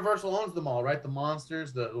 Even Universal owns them all, right? The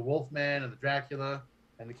monsters, the Wolfman, and the Dracula,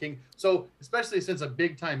 and the King. So, especially since a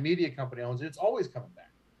big-time media company owns it, it's always coming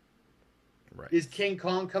back. Right? Is King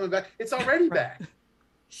Kong coming back? It's already back.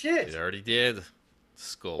 Shit. It already did.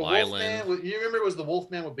 Skull Island. You remember it was the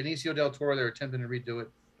Wolfman with Benicio del Toro? They were attempting to redo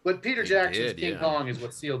it, but Peter Jackson's King Kong is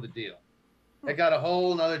what sealed the deal. They got a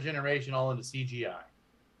whole nother generation all into CGI.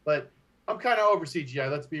 But I'm kind of over CGI.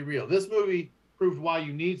 Let's be real. This movie proved why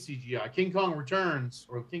you need CGI. King Kong Returns,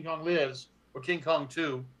 or King Kong Lives, or King Kong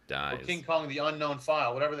 2, Dies. or King Kong: The Unknown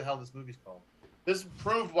File, whatever the hell this movie's called. This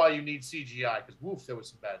proved why you need CGI, because woof, there was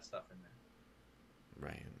some bad stuff in there.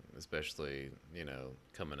 Right, especially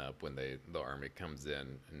coming up when the army comes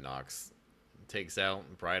in and takes out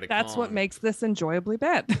Pride of Kong. That's what makes this enjoyably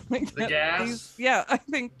bad. Like the gas. Yeah, I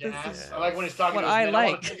think gas. This is I like when he's talking. What I like.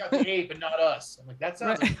 want to take out the ape and not us. I'm like, that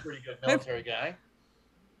sounds like a pretty good military guy.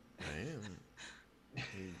 Man,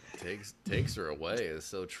 he takes her away. It's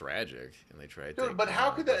so tragic, and they try to. Dude, but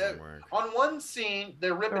how could that? On one scene,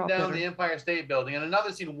 they're ripping down the Empire State Building, and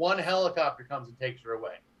another scene, one helicopter comes and takes her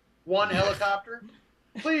away. One helicopter,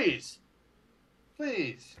 please. I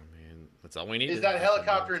mean, that's all we need. Is that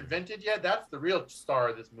helicopter invented yet? That's the real star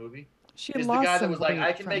of this movie. She is the guy that was like,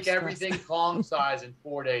 I can make everything Kong size in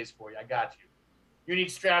 4 days for you. I got you. You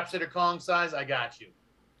need straps that are Kong size? I got you.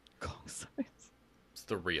 Kong size. It's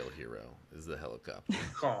the real hero. Is the helicopter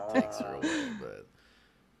takes her away, but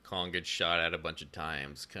Kong gets shot at a bunch of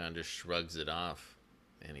times. Kind of just shrugs it off,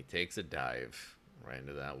 and he takes a dive right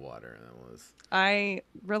into that water. And that was. I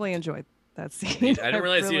really enjoyed that scene. I didn't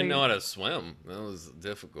realize he didn't know how to swim. That was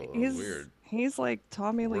difficult. That was weird. He's like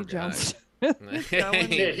Tommy Lee Jones.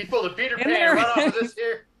 He pulled a Peter Pan right off of this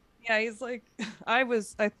here. Yeah, he's like, I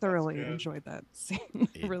thoroughly enjoyed that scene.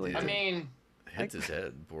 Really. I mean, hits his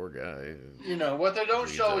head, poor guy. What they don't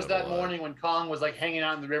show is that morning when Kong was like hanging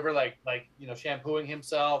out in the river, like shampooing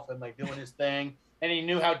himself and like doing his thing, and he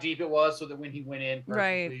knew how deep it was, so that when he went in,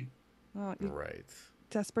 perfectly. Right.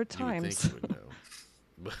 Desperate times. You would think you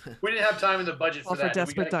would know. We didn't have time in the budget for that.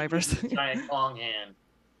 Desperate divers. Giant Kong hand.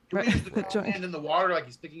 Can we use the Kong hand in the water like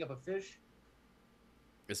he's picking up a fish?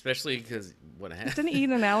 Especially because what happened? Didn't he eat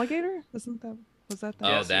an alligator? Was that?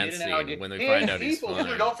 Oh, that scene when they find out he's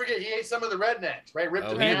fine. Don't forget, he ate some of the rednecks, right?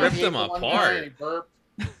 He ripped them apart.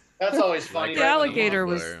 That's always funny. The alligator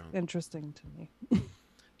was interesting to me.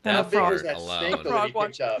 How big was that snake that he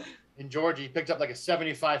picked up? In Georgia, he picked up like a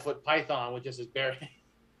 75-foot python with just his bare hand.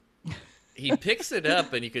 He picks it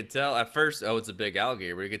up, and you could tell at first, it's a big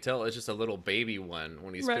alligator, but you could tell it's just a little baby one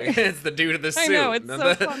when he's picking it. It's the dude in the suit. I know, it's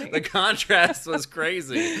so funny. The contrast was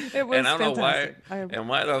crazy. It was and I don't fantastic. know why, and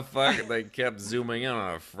why the fuck they kept zooming in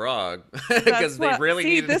on a frog. Because they really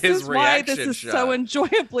needed his reaction shot. Why this is so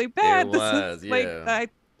enjoyably bad. It was,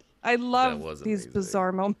 I love these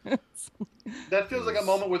bizarre moments. That feels like a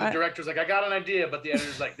moment where the director's like, I got an idea, but the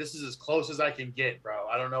editor's like, this is as close as I can get, bro.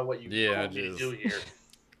 I don't know what you want me to do here.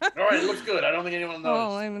 All right, it looks good. I don't think anyone knows.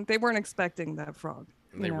 Well, I mean, they weren't expecting that frog.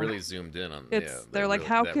 They really zoomed in on they're like,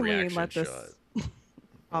 how can we let this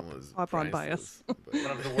hop on by us? One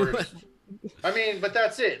of the worst. I mean, but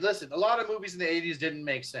that's it. Listen, a lot of movies in the 80s didn't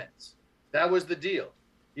make sense. That was the deal.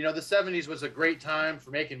 The 70s was a great time for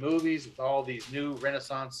making movies with all these new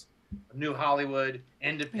Renaissance, new Hollywood,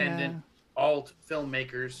 independent, alt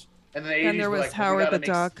filmmakers. And the 80s and there was like, Howard the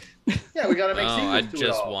Duck. Yeah, we got to make sequels I to just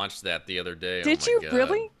it all. watched that the other day. Did you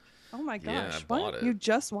really? Oh my gosh! Yeah, I bought it. You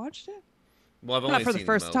just watched it? Well, I've only not for seen the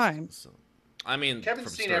first time. So. I mean,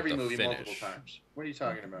 Kevin's seen every movie multiple times. What are you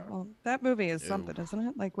talking about? Well, that movie is something, isn't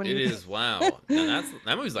it? Like when it is. Wow, and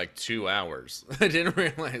that movie's like 2 hours. I didn't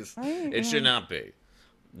realize it should not be.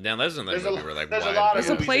 Now there's another movie where like there's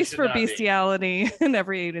a place for bestiality in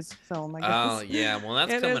every 80s film. I guess. Oh yeah, well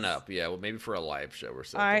that's coming up. Yeah, well maybe for a live show or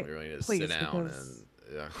something. We really need to sit down and.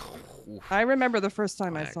 I remember the first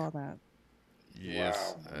time I saw that.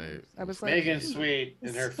 Yes, wow. I was like, Megan Sweet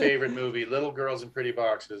in her favorite movie, Little Girls in Pretty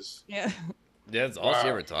Boxes. Yeah. Yeah, that's all she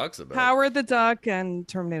ever talks about. Howard the Duck and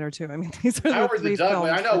Terminator 2. I mean, these are Howard the three the Duck. films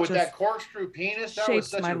I know with that corkscrew penis, that was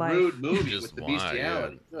such a rude movie just with the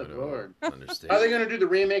bestiality. Good Lord. Understand. How are they going to do the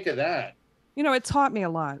remake of that? It taught me a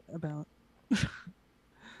lot about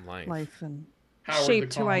life and Howard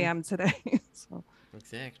shaped who I am today. So.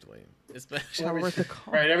 Exactly. Especially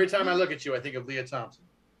right. Every time I look at you, I think of Leah Thompson.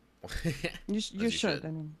 You should.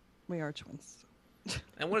 I mean, we are twins.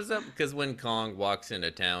 And what is that? Because when Kong walks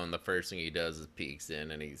into town, the first thing he does is peeks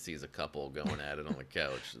in and he sees a couple going at it on the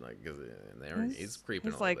couch. Like, he's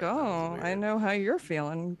creeping. He's like, "Oh, I know how you're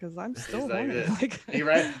feeling because I'm still like, you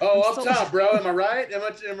right? Oh, up top, bro. Am I right? Am I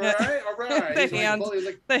right? All right.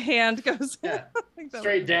 The hand goes. Yeah.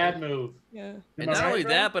 Straight dad move. Yeah. And not only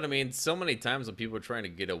that, but I mean, so many times when people are trying to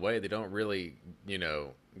get away, they don't really,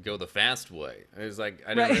 go the fast way. It's like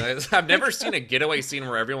I didn't realize. I've never seen a getaway scene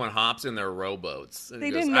where everyone hops in their rowboats. And they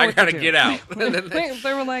goes, didn't know I what gotta to do. get out.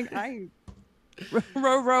 They were like, I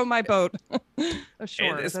row my boat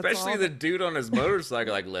ashore. And especially the dude on his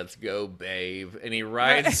motorcycle, like, let's go, babe. And he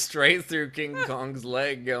rides straight through King Kong's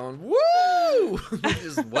leg, going, woo!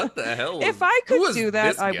 Just what the hell? If I could do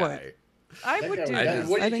that, I would. I would do that.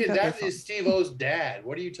 That is Steve O's dad.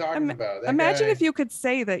 What are you talking about? Imagine if you could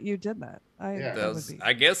say that you did that.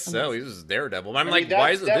 I guess so. He was Daredevil. I'm like, mean,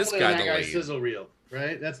 why isn't this guy the lead? Sizzle reel,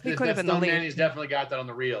 right? That's he could have been the lead. He's definitely got that on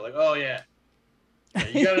the reel. Like, oh yeah,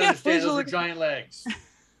 you gotta understand those are giant legs.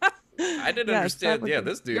 I didn't understand. Yeah,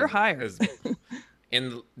 this dude. You're hired.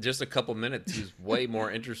 In just a couple minutes, he's way more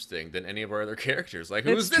interesting than any of our other characters. Like,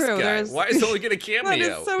 who's this guy? Why is he only getting a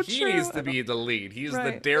cameo? He needs to be the lead. He's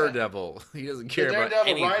the Daredevil. He doesn't care about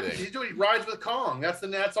anything. He rides with Kong.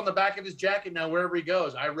 That's on the back of his jacket now. Wherever he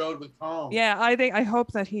goes, I rode with Kong. Yeah, I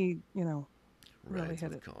hope that he, really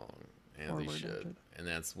hit it. Kong. And they should. And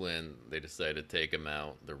that's when they decide to take him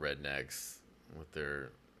out, the rednecks, with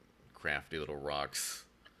their crafty little rocks.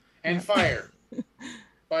 And fire.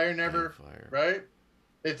 Fire never, right?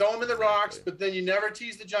 They throw him in the rocks, but then you never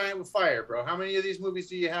tease the giant with fire, bro. How many of these movies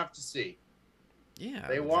do you have to see? Yeah.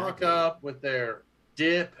 They walk up with their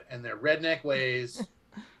dip and their redneck ways.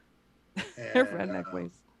 Their redneck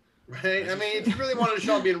ways. Right? I mean, if you really wanted to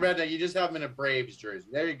show them being redneck, you just have them in a Braves jersey.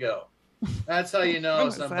 There you go. That's how you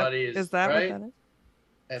know somebody is. Is that right? What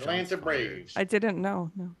that is? Atlanta Braves. I didn't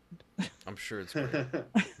know. No. I'm sure it's great.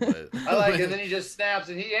 I like it. And then he just snaps,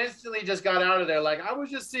 and he instantly just got out of there. Like, I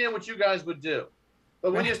was just seeing what you guys would do.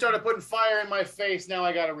 But when you started putting fire in my face, now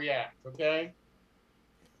I got to react, okay?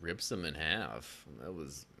 Rips him in half. That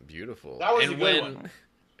was beautiful. That was a good one.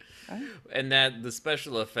 And that the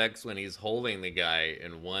special effects when he's holding the guy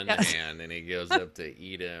in one hand and he goes up to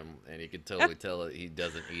eat him, and you can totally tell that he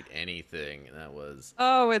doesn't eat anything. And that was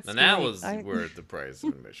that was worth the price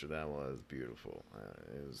of admission. That was beautiful.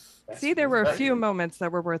 See, there were a few moments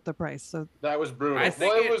that were worth the price. So that was brutal. I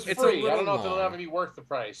think it was free. I don't know if it'll ever be worth the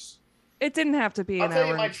price. It didn't have to be. I'll tell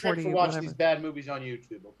you my trick for watching these bad movies on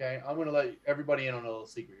YouTube. Okay, I'm gonna let everybody in on a little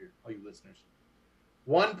secret here, all you listeners.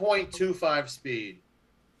 1.25 speed.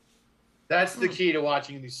 That's the key to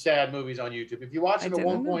watching these sad movies on YouTube. If you watch them at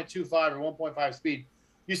 1.25 or 1.5 speed,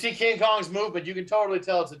 you see King Kong's movement, you can totally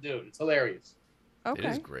tell it's a dude. It's hilarious. Okay. It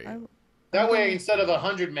is great. That way, instead of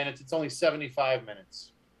 100 minutes, it's only 75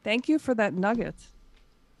 minutes. Thank you for that nugget.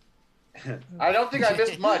 I don't think I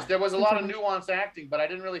missed much. There was a lot of nuanced acting, but I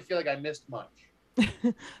didn't really feel like I missed much.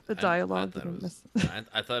 The dialogue.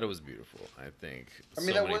 I thought it was beautiful. I think so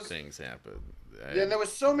many things happened. Yeah, and there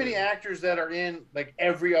was so many actors that are in like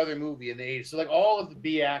every other movie in the 80s. So like all of the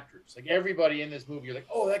B actors, like everybody in this movie, you're like,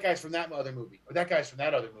 oh, that guy's from that other movie, or that guy's from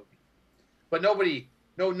that other movie. But nobody,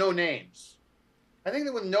 no names. I think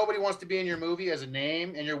that when nobody wants to be in your movie as a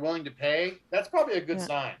name and you're willing to pay, that's probably a good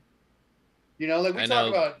sign. You know, like we talk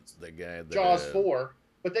about the guy that, Jaws 4,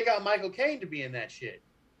 but they got Michael Caine to be in that shit.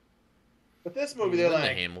 But this movie, they're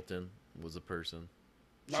like Hamilton was a person.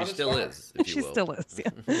 She still is, if you will. She still is,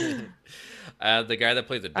 yeah. The guy that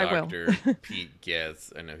played the doctor, Pete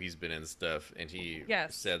Getz, I know he's been in stuff, and he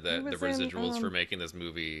said that the residuals for making this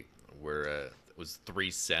movie were was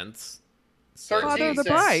 3 cents. Father of the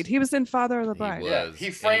Bride. He was in Father of the Bride.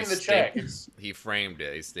 He framed the check. He framed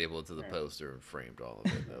it. He stapled it to the poster and framed all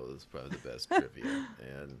of it. That was probably the best trivia.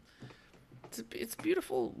 And it's a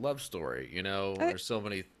beautiful love story, you know. There's so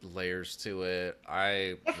many layers to it.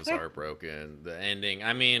 I was heartbroken. The ending,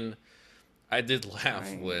 I mean, I did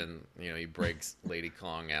laugh when, you know, he breaks Lady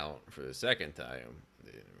Kong out for the second time.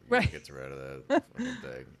 Gets her out of that fucking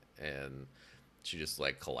thing. And she just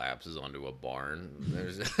like collapses onto a barn.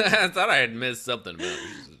 I thought I had missed something.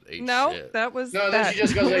 That was then she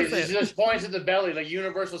just goes like, she just points at the belly, like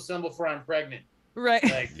universal symbol for I'm pregnant. Right.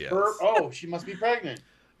 Like she must be pregnant.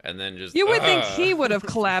 And then just you would think he would have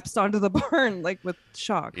collapsed onto the barn like with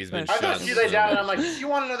shock. He's been I thought she lay down and I'm like, does she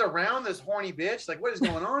want another round, this horny bitch? Like, what is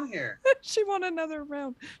going on here? She wants another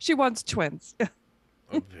round. She wants twins.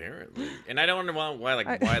 Apparently. And I don't know why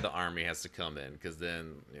the army has to come in, because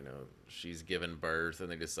then, you know, she's given birth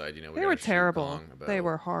and they decide, you know, they were terrible. They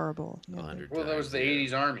were horrible. Well, that was the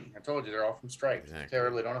 80s army. I told you, they're all from strikes. Exactly.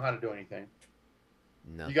 Terrible. They don't know how to do anything.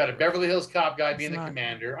 You got a Beverly Hills Cop guy being the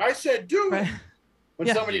commander. I said, dude. Right. When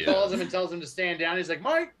somebody calls him and tells him to stand down, he's like,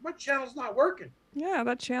 my channel's not working. Yeah,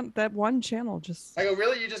 that one channel just. I go,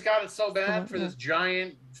 really? You just got it so bad for this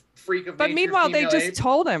giant freak of nature? But meanwhile, they just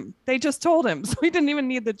told him. They just told him, so he didn't even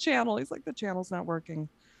need the channel. He's like, the channel's not working,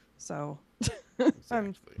 so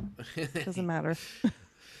doesn't matter.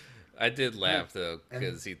 I did laugh though,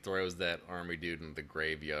 because he throws that army dude in the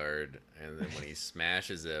graveyard, and then when he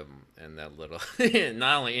smashes him, and that little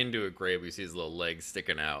not only into a grave, you see his little legs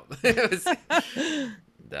sticking out.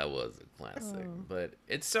 That was a classic, but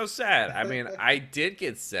it's so sad. I mean, I did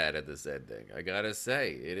get sad at this ending. I gotta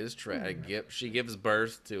say, it is tragic. She gives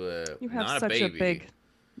birth to not a baby.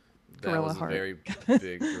 gorilla was heart. A very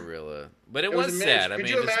big gorilla, but it was sad. Could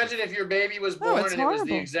you imagine if your baby was born and it was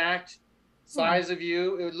the exact size of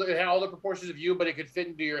you? It had all the proportions of you, but it could fit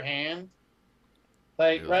into your hand.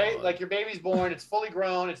 Like, right? Like your baby's born, it's fully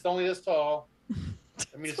grown, it's only this tall.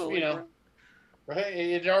 I mean, it's, you know, right?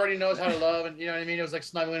 It already knows how to love, and you know what I mean? It was like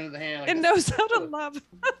snuggling into the hand. Like, it knows how to love.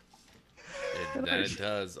 It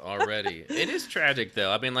does already. It is tragic,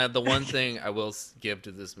 though. I mean, like, the one thing I will give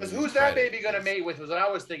to this movie. Who's that baby going to mate with? Was what I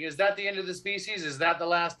was thinking. Is that the end of the species? Is that the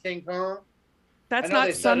last King Kong? That's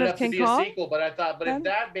not Son of King Kong. A sequel, but I thought, if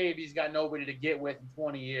that baby's got nobody to get with in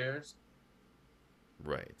 20 years.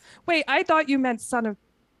 Right. Wait, I thought you meant Son of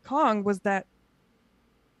Kong was that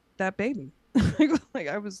baby. Like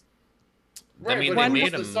I was. Right, I mean, when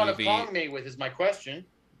was the Son of Kong made with? Is my question.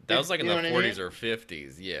 That was like in the 40s or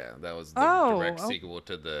 50s. Yeah, that was the direct sequel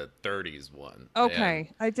to the 30s one.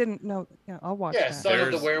 Okay, I didn't know. Yeah, I'll watch that. Yeah, Son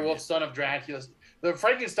of the Werewolf, Son of Dracula. The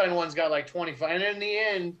Frankenstein one's got like 25. And in the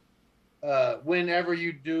end, whenever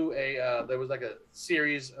you do there was like a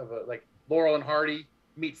series of like Laurel and Hardy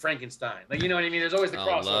meet Frankenstein. Like, you know what I mean? There's always the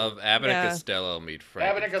crossover. I love Abbott and Costello meet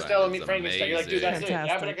Frankenstein. Abbott and Costello meet Frankenstein. You're like, dude, that's it.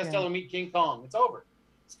 Abbott and Costello meet King Kong. It's over.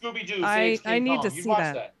 Scooby-Doo saves King Kong. I need to see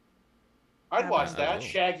that. I'd watch that.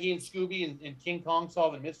 Shaggy and Scooby and King Kong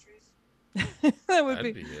solving mysteries. That would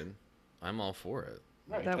be good. I'm all for it.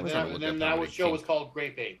 Right. And then that show was called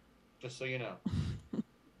Grape Ape, just so you know.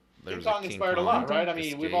 King Kong inspired a lot, right? I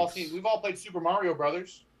mean, we've all played Super Mario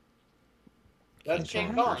Brothers. That's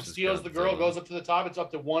King Kong. Steals the girl, goes up to the top. It's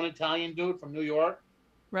up to one Italian dude from New York.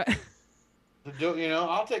 Right. You know,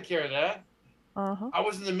 I'll take care of that. Uh-huh. I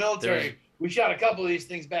was in the military. We shot a couple of these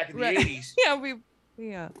things back in the 80s.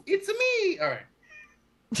 Yeah. It's me. All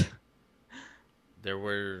right. There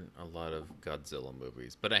were a lot of Godzilla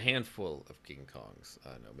movies, but a handful of King Kongs.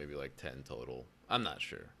 I don't know, maybe like 10 total. I'm not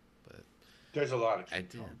sure, but there's a lot of King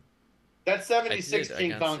Kong. That 76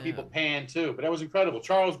 King Kong people panned too, but that was incredible.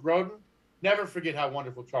 Charles Grodin. Never forget how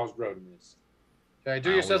wonderful Charles Grodin is. Okay, do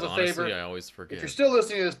yourself a favor. I always forget. If you're still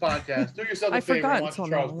listening to this podcast, do yourself a favor and watch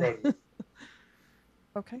Charles Grodin.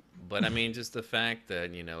 Okay. But I mean, just the fact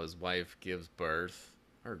that, you know, his wife gives birth,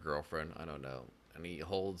 or girlfriend, I don't know, and he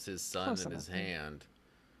holds his son in his hand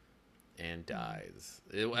and dies.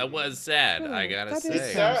 It was sad, I gotta say.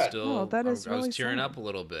 Sad. I was tearing up a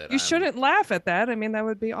little bit. You shouldn't laugh at that. I mean, that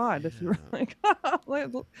would be odd if you were like,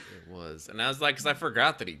 It was. And I was like, because I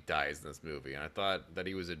forgot that he dies in this movie, and I thought that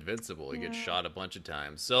he was invincible. He gets shot a bunch of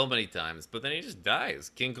times, so many times, but then he just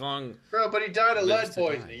dies. King Kong. Bro, but he died of lead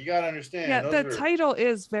poisoning. You gotta understand. Yeah, the title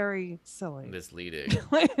is very silly. Misleading.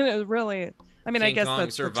 It really. I mean, King I guess Kong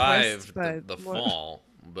that's survived the twist, the fall,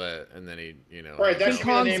 and then he, you know. Right, that should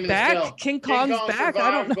be the name of this film. King Kong's back.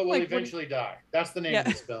 I don't know. But will eventually die. That's the name of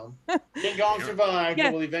this film. King Kong survived,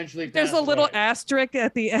 but will eventually pass There's a little asterisk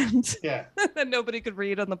at the end. Yeah. That nobody could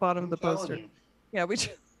read on the bottom of the poster. Yeah, we.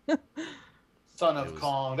 Son of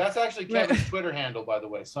Kong. That's actually Kevin's Twitter handle, by the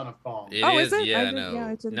way. Son of Kong. It is. Yeah,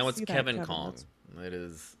 no, it's Kevin Kong. It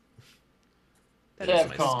is. Kev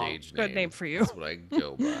my Kong. stage Good name for you. That's what I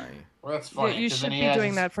go by. Well, that's funny. You should be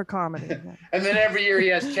doing that for comedy. Yeah. And then every year he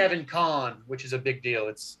has Kevin Con, which is a big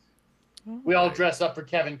deal. We all dress up for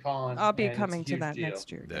Kevin Con. I'll be coming to that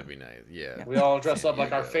next year. That'd be nice. Yeah. We all dress up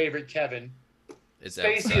like our favorite Kevin.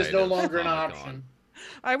 Spacey is no longer an option.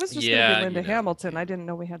 I was just going to be Linda Hamilton. I didn't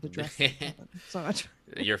know we had to dress so much.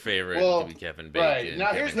 Your favorite would be Kevin Bacon. Right.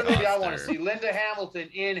 Now, here's the movie I want to see. Linda Hamilton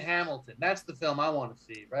in Hamilton. That's the film I want to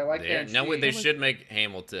see, right? Why can't they should make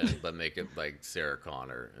Hamilton, but make it like Sarah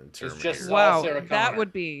Connor and Terminator. Wow, that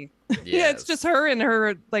would be... Yes. Yeah, it's just her in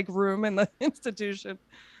her like room in the institution.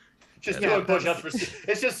 Just doing push-ups.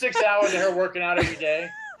 It's just 6 hours of her working out every day.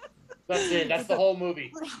 That's it. That's the whole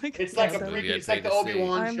movie. It's like it's like the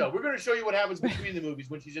Obi-Wan show. We're going to show you what happens between the movies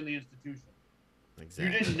when she's in the institution.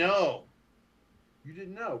 Exactly. You didn't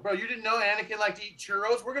know. Bro, you didn't know Anakin liked to eat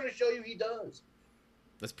churros? We're going to show you he does.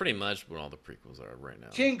 That's pretty much what all the prequels are right now.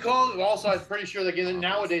 King Kong, also, I'm pretty sure that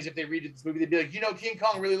nowadays, if they read this movie, they'd be like, you know, King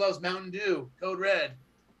Kong really loves Mountain Dew, Code Red.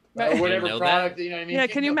 Or whatever product, you know what I mean? Yeah,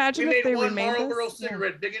 can you imagine if they remade this? We made one Marlboro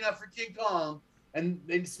cigarette big enough for King Kong, and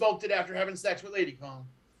they smoked it after having sex with Lady Kong.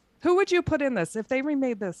 Who would you put in this if they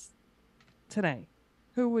remade this today?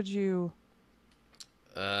 Who would you?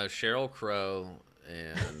 Sheryl Crow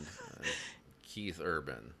and Keith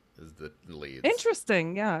Urban is the leads.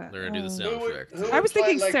 Interesting, yeah. They're gonna do the soundtrack. I was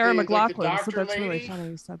thinking Sarah McLachlan, so that's really funny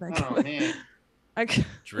you said that. Oh man.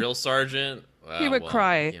 Drill Sergeant He would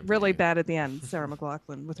cry really bad at the end. Sarah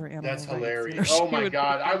McLachlan with her animal. That's rights, hilarious. Oh my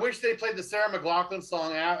god! I wish they played the Sarah McLachlan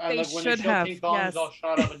song when they should have. King Kong was all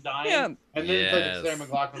shot up and dying, and then play the Sarah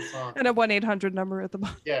McLachlan song. And a 1-800 number at the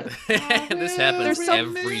bottom. Yeah. This happens There's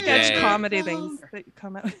some every sketch day. comedy things that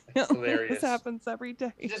come out. That's hilarious. This happens every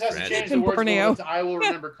day. You just have to change the words to "I will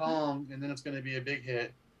remember Kong," and then it's going to be a big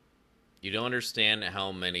hit. You don't understand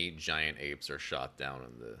how many giant apes are shot down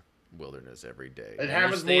in the wilderness every day. It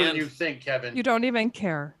happens more than you think, Kevin. You don't even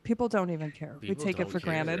care. People don't even care. We take it for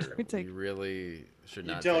granted. You really should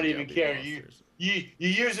not. You don't even care. You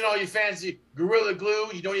using all your fancy Gorilla Glue.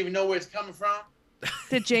 You don't even know where it's coming from.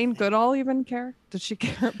 Did Jane Goodall even care? Did she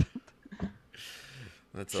care?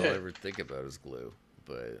 That's all I ever think about is glue.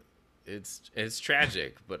 But it's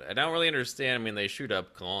tragic. But I don't really understand. I mean, they shoot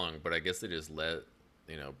up Kong, but I guess they just let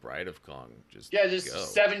Bride of Kong just go.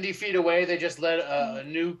 70 feet away. They just let a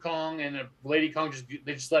new Kong and a lady Kong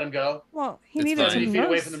they just let him go. Well, he needed to nurse.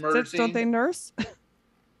 Away from the murder scene. Don't they nurse?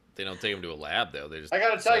 They don't take him to a lab though. They just. I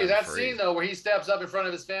got to tell you that scene though, where he steps up in front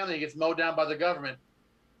of his family and gets mowed down by the government.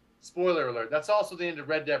 Spoiler alert. That's also the end of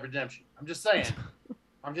Red Dead Redemption. I'm just saying.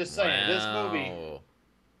 Wow.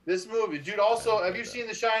 This movie, dude. Also, have you seen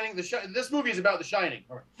The Shining? This movie is about The Shining.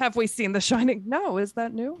 Have we seen The Shining? No, is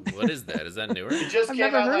that new? What is that? Is that newer? It just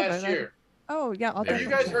came out last year. Oh yeah. Have you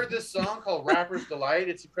guys heard this song called "Rapper's Delight"?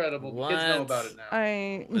 It's incredible. What? Kids know about it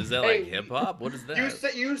now. Is that like hip hop? What is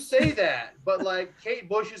that? You say that, but like Kate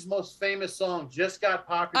Bush's most famous song just got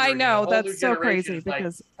popular. I know, that's so crazy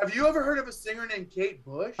because have you ever heard of a singer named Kate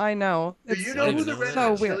Bush? I know. Do you know who the Red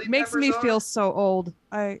Hot Chili Peppers makes me feel so old.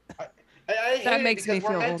 That makes me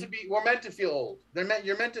feel old. We're meant to feel old.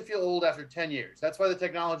 You're meant to feel old after 10 years. That's why the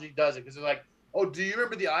technology does it. Because they're like, oh, do you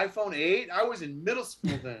remember the iPhone 8? I was in middle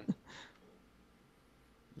school then.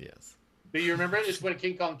 Yes. Do you remember it? It's when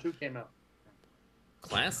King Kong 2 came out.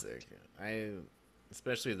 Classic.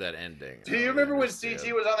 Especially that ending. Do you remember when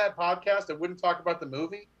CT was on that podcast and wouldn't talk about the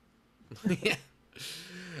movie? Yeah.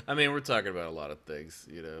 I mean, we're talking about a lot of things,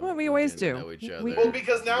 Well, we always do. Know each other. Well,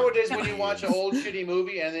 because nowadays when you watch an old shitty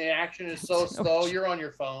movie and the action is so slow, you're on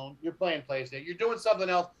your phone, you're playing PlayStation, you're doing something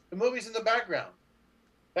else. The movie's in the background.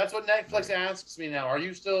 That's what Netflix asks me now. Are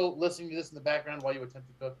you still listening to this in the background while you attempt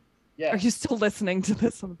to cook? Yeah. Are you still listening to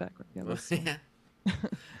this in the background? Yeah.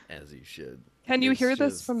 As you should. Can you hear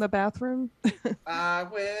this from the bathroom? I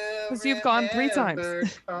will. Because you've gone 3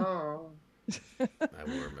 times. I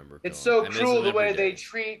will remember. It's so cruel the way they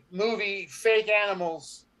treat fake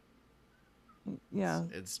animals. Yeah,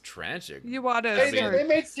 it's tragic. You ought to. They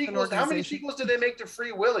made sequels. How many sequels did they make to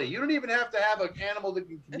Free Willy? You don't even have to have an animal that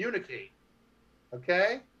can communicate.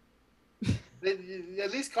 Okay.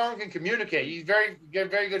 At least Kong can communicate. He's very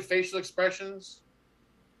good facial expressions.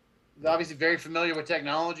 He's obviously very familiar with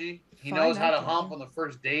technology. He knows how to hump on the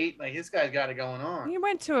first date. Like, this guy's got it going on. He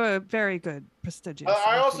went to a very good, prestigious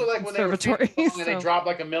I also like when they were so. they drop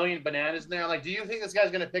like 1 million bananas in there. I'm like, do you think this guy's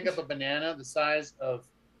going to pick up a banana the size of,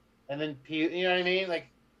 and then peel, you know what I mean? Like,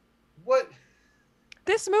 what?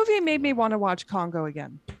 This movie made me want to watch Congo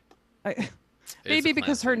again. Maybe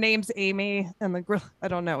because her name's Amy and the grill. I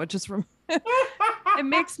don't know. It just it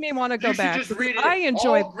makes me want to go back. Just read it. I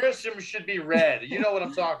enjoyed. All Grisham should be read. You know what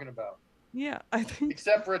I'm talking about. Yeah, I think.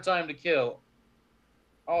 Except for A Time to Kill,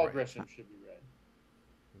 all Grisham should be read.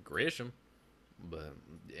 Grisham,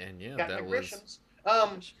 that was.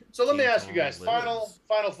 So let me ask you guys.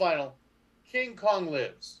 Final. King Kong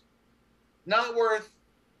Lives. Not worth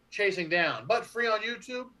chasing down, but free on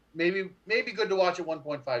YouTube. Maybe good to watch at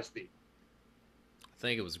 1.5 speed. I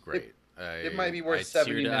think it was great. It might be worth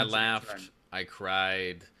 70 minutes. I laughed. I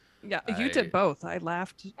cried. Yeah, you did both. I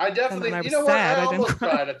laughed. I definitely, I almost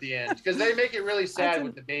cried at the end because they make it really sad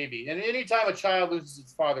with the baby. And anytime a child loses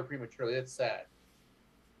its father prematurely, it's sad.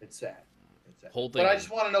 It's sad. But I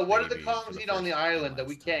just want to know, what do the Kongs eat on the island that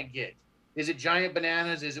we can't get? Is it giant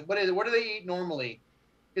bananas? What do they eat normally?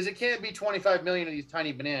 Because it can't be 25 million of these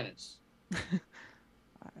tiny bananas.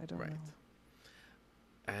 I don't know.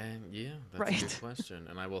 And that's a good question,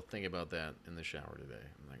 and I will think about that in the shower today.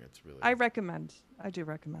 It's really. I do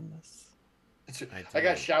recommend this. I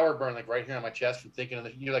got shower burn like right here on my chest from thinking of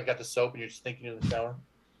you got the soap and you're just thinking in the shower.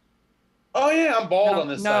 Oh yeah, I'm bald on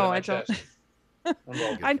this side of my chest. I'm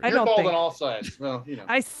bald. You're bald on all sides. Well,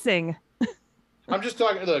 I sing. I'm just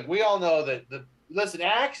talking. Look, we all know that listen,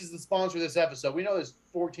 Axe is the sponsor of this episode. We know there's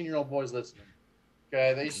 14-year-old boys listening.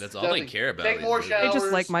 Okay, that's all they care about. Take more showers. They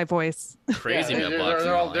just like my voice. Crazy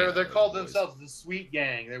they're called themselves the Sweet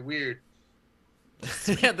Gang. They're weird.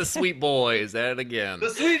 Yeah, the Sweet Boys at it again. The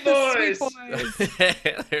Sweet Boys.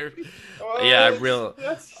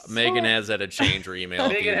 Megan has had a change her email.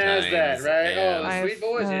 Megan has that, right? Oh, the Sweet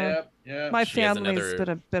Boys. Yeah. My family's been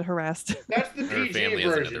a bit harassed. That's the PG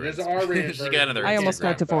version. There's an R-rated version. I almost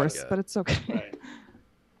got divorced, but it's okay. Right.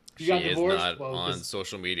 She is not on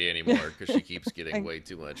social media anymore because she keeps getting way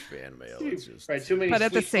too much fan mail. It's just too many. But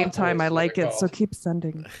at the same time, I like it, so keep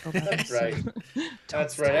sending. That's right.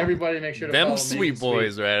 That's right. Everybody, make sure to follow Sweet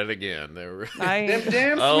Boys are at it again. Them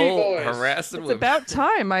damn Sweet Boys. Harassing. It's about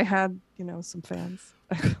time I had some fans.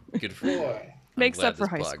 Good for you. Makes up for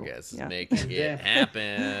high school. Yeah. Making it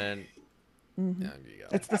happen. Mm-hmm.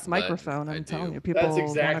 It's this microphone. I'm telling you, people. That's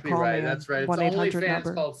exactly right. That's right. It's only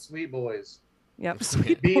fans called Sweet Boys. Yep.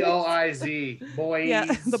 BOIZ. Boys. Yeah,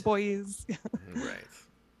 the boys. Right.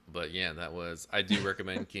 But yeah, that was. I do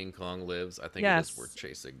recommend King Kong Lives. I think it is worth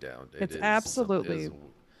chasing down. It's absolutely.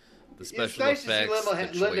 The special it's nice effects.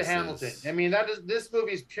 To see Linda Hamilton. I mean, this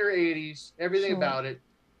movie is pure 80s. Everything about it.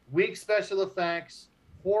 Weak special effects.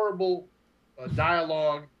 Horrible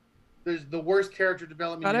dialogue. There's the worst character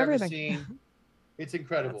development you've ever seen. It's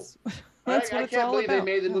incredible. That's I can't believe they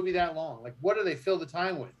made the movie that long. Like, what do they fill the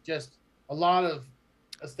time with? Just a lot of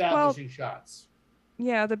establishing shots.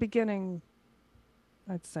 Yeah, the beginning,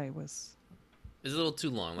 I'd say, was a little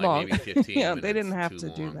too long. Maybe 15 yeah, minutes they didn't have to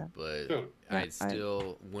long, do that. But I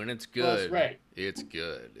still, when it's good, it's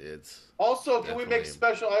good. It's also, can we make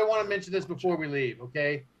special? I want to mention this before we leave,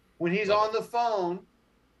 okay? When he's on the phone,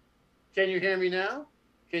 can you hear me now?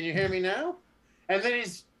 Can you hear me now? And then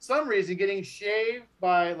he's some reason getting shaved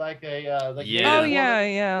by like a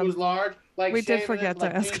who's large. Like we did forget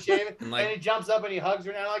to ask. And he jumps up and he hugs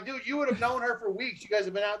her. And I'm like, dude, you would have known her for weeks. You guys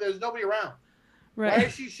have been out there. There's nobody around. Right. Why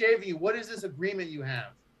is she shaving you? What is this agreement you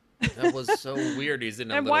have? That was so weird. He's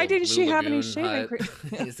in a and why didn't she have any shaving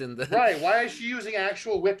cream? He's in the Why is she using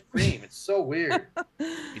actual whipped cream? It's so weird.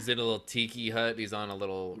 He's in a little tiki hut. He's on a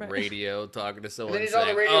little radio talking to someone. And then he's on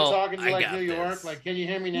the radio talking to like New York. Like, can you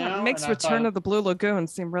hear me now? It makes Return of the Blue Lagoon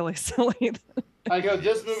seem really silly. I go,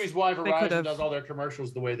 this movie's why Verizon does all their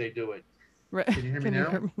commercials the way they do it. Right. Can you hear me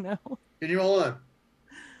now? Can you hold on?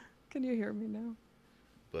 Can you hear me now?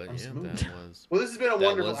 But that was. Well, this has been a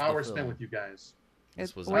wonderful hour spent with you guys. I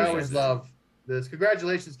always love this.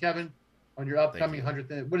 Congratulations, Kevin, on your upcoming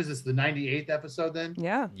 100th. What is this, the 98th episode then?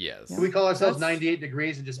 Yeah. Yes. Can we call ourselves 98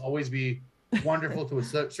 Degrees and just always be wonderful to a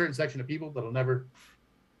certain section of people that'll never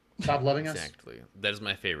stop loving us? Exactly. That is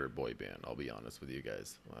my favorite boy band. I'll be honest with you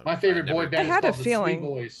guys. My favorite boy band is called the Sweet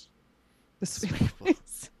Boys. The Sweet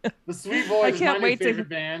Boys. The Sweet Boys is my favorite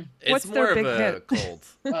band. It's more of a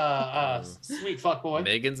cult. Sweet fuck boy.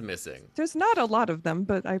 Megan's missing. There's not a lot of them,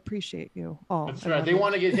 but I appreciate you all. That's right. They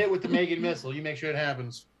want to get hit with the Megan missile. You make sure it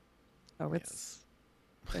happens. Oh, it's.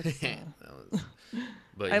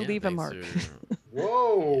 But I leave a mark.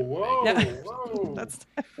 Whoa. That's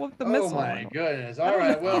the missile. Oh my goodness. All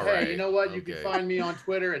right. Well, hey, you know what? You can find me on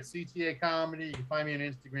Twitter at CTA Comedy. You can find me on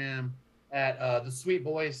Instagram at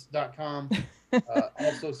thesweetboys.com.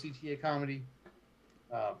 Also CTA Comedy.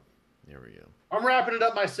 There we go. I'm wrapping it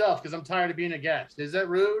up myself because I'm tired of being a guest. Is that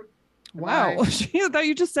rude? Wow. I thought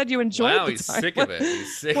you just said you enjoyed the he's time. sick of it.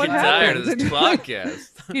 He's sick and tired of this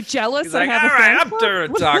podcast. You jealous? He's like, all right, I'm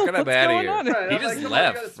done talking. I'm out of here. Right, he just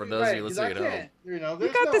left for those of you listening at home. You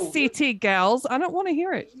got the CT gals. I don't want to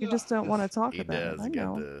hear it. You just don't want to talk about it.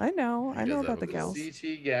 I know about the gals.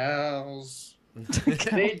 CT gals.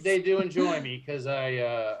 They do enjoy me because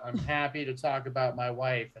I'm happy to talk about my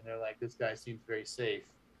wife, and they're like, this guy seems very safe.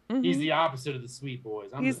 Mm-hmm. He's the opposite of the Sweet Boys.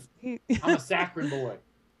 I'm a saccharine boy.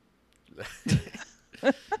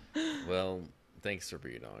 Well, thanks for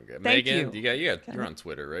being on. Thank Megan, you. You're on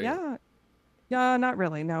Twitter, right? Yeah. Yeah, not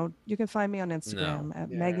really. No, you can find me on Instagram at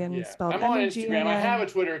Megan spelled I'm on M-E-G-A-N. Instagram. I have a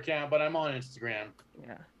Twitter account, but I'm on Instagram.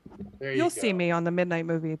 Yeah. You'll see me on the Midnight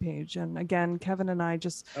Movie page. And again, Kevin and I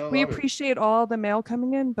we appreciate all the mail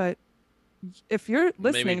coming in, but if you're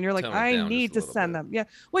listening and you're like, I need to send them. Yeah.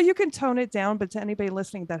 Well, you can tone it down, but to anybody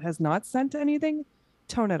listening that has not sent anything,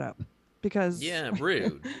 tone it up because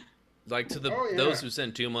rude. Like to those who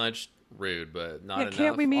send too much, rude, but not enough.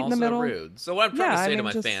 Can't we meet also in the middle? Rude. So what I'm trying to say to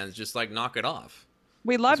my fans, just like knock it off.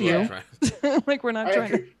 We love you. Like we're not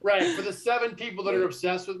trying to. Right. For the 7 people that are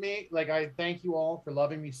obsessed with me, like I thank you all for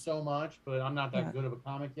loving me so much, but I'm not that good of a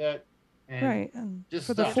comic yet. And just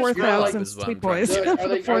for the 4,000 Sweet Boys. Are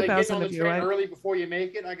they getting on the train early before you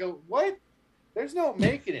make it? I go, what? There's no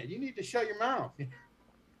making it. You need to shut your mouth.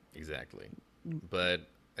 Exactly. But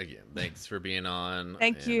again, thanks for being on.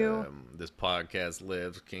 Thank you. This podcast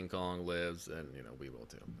lives. King Kong lives, and we will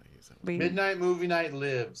too. Midnight Movie Night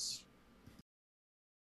lives.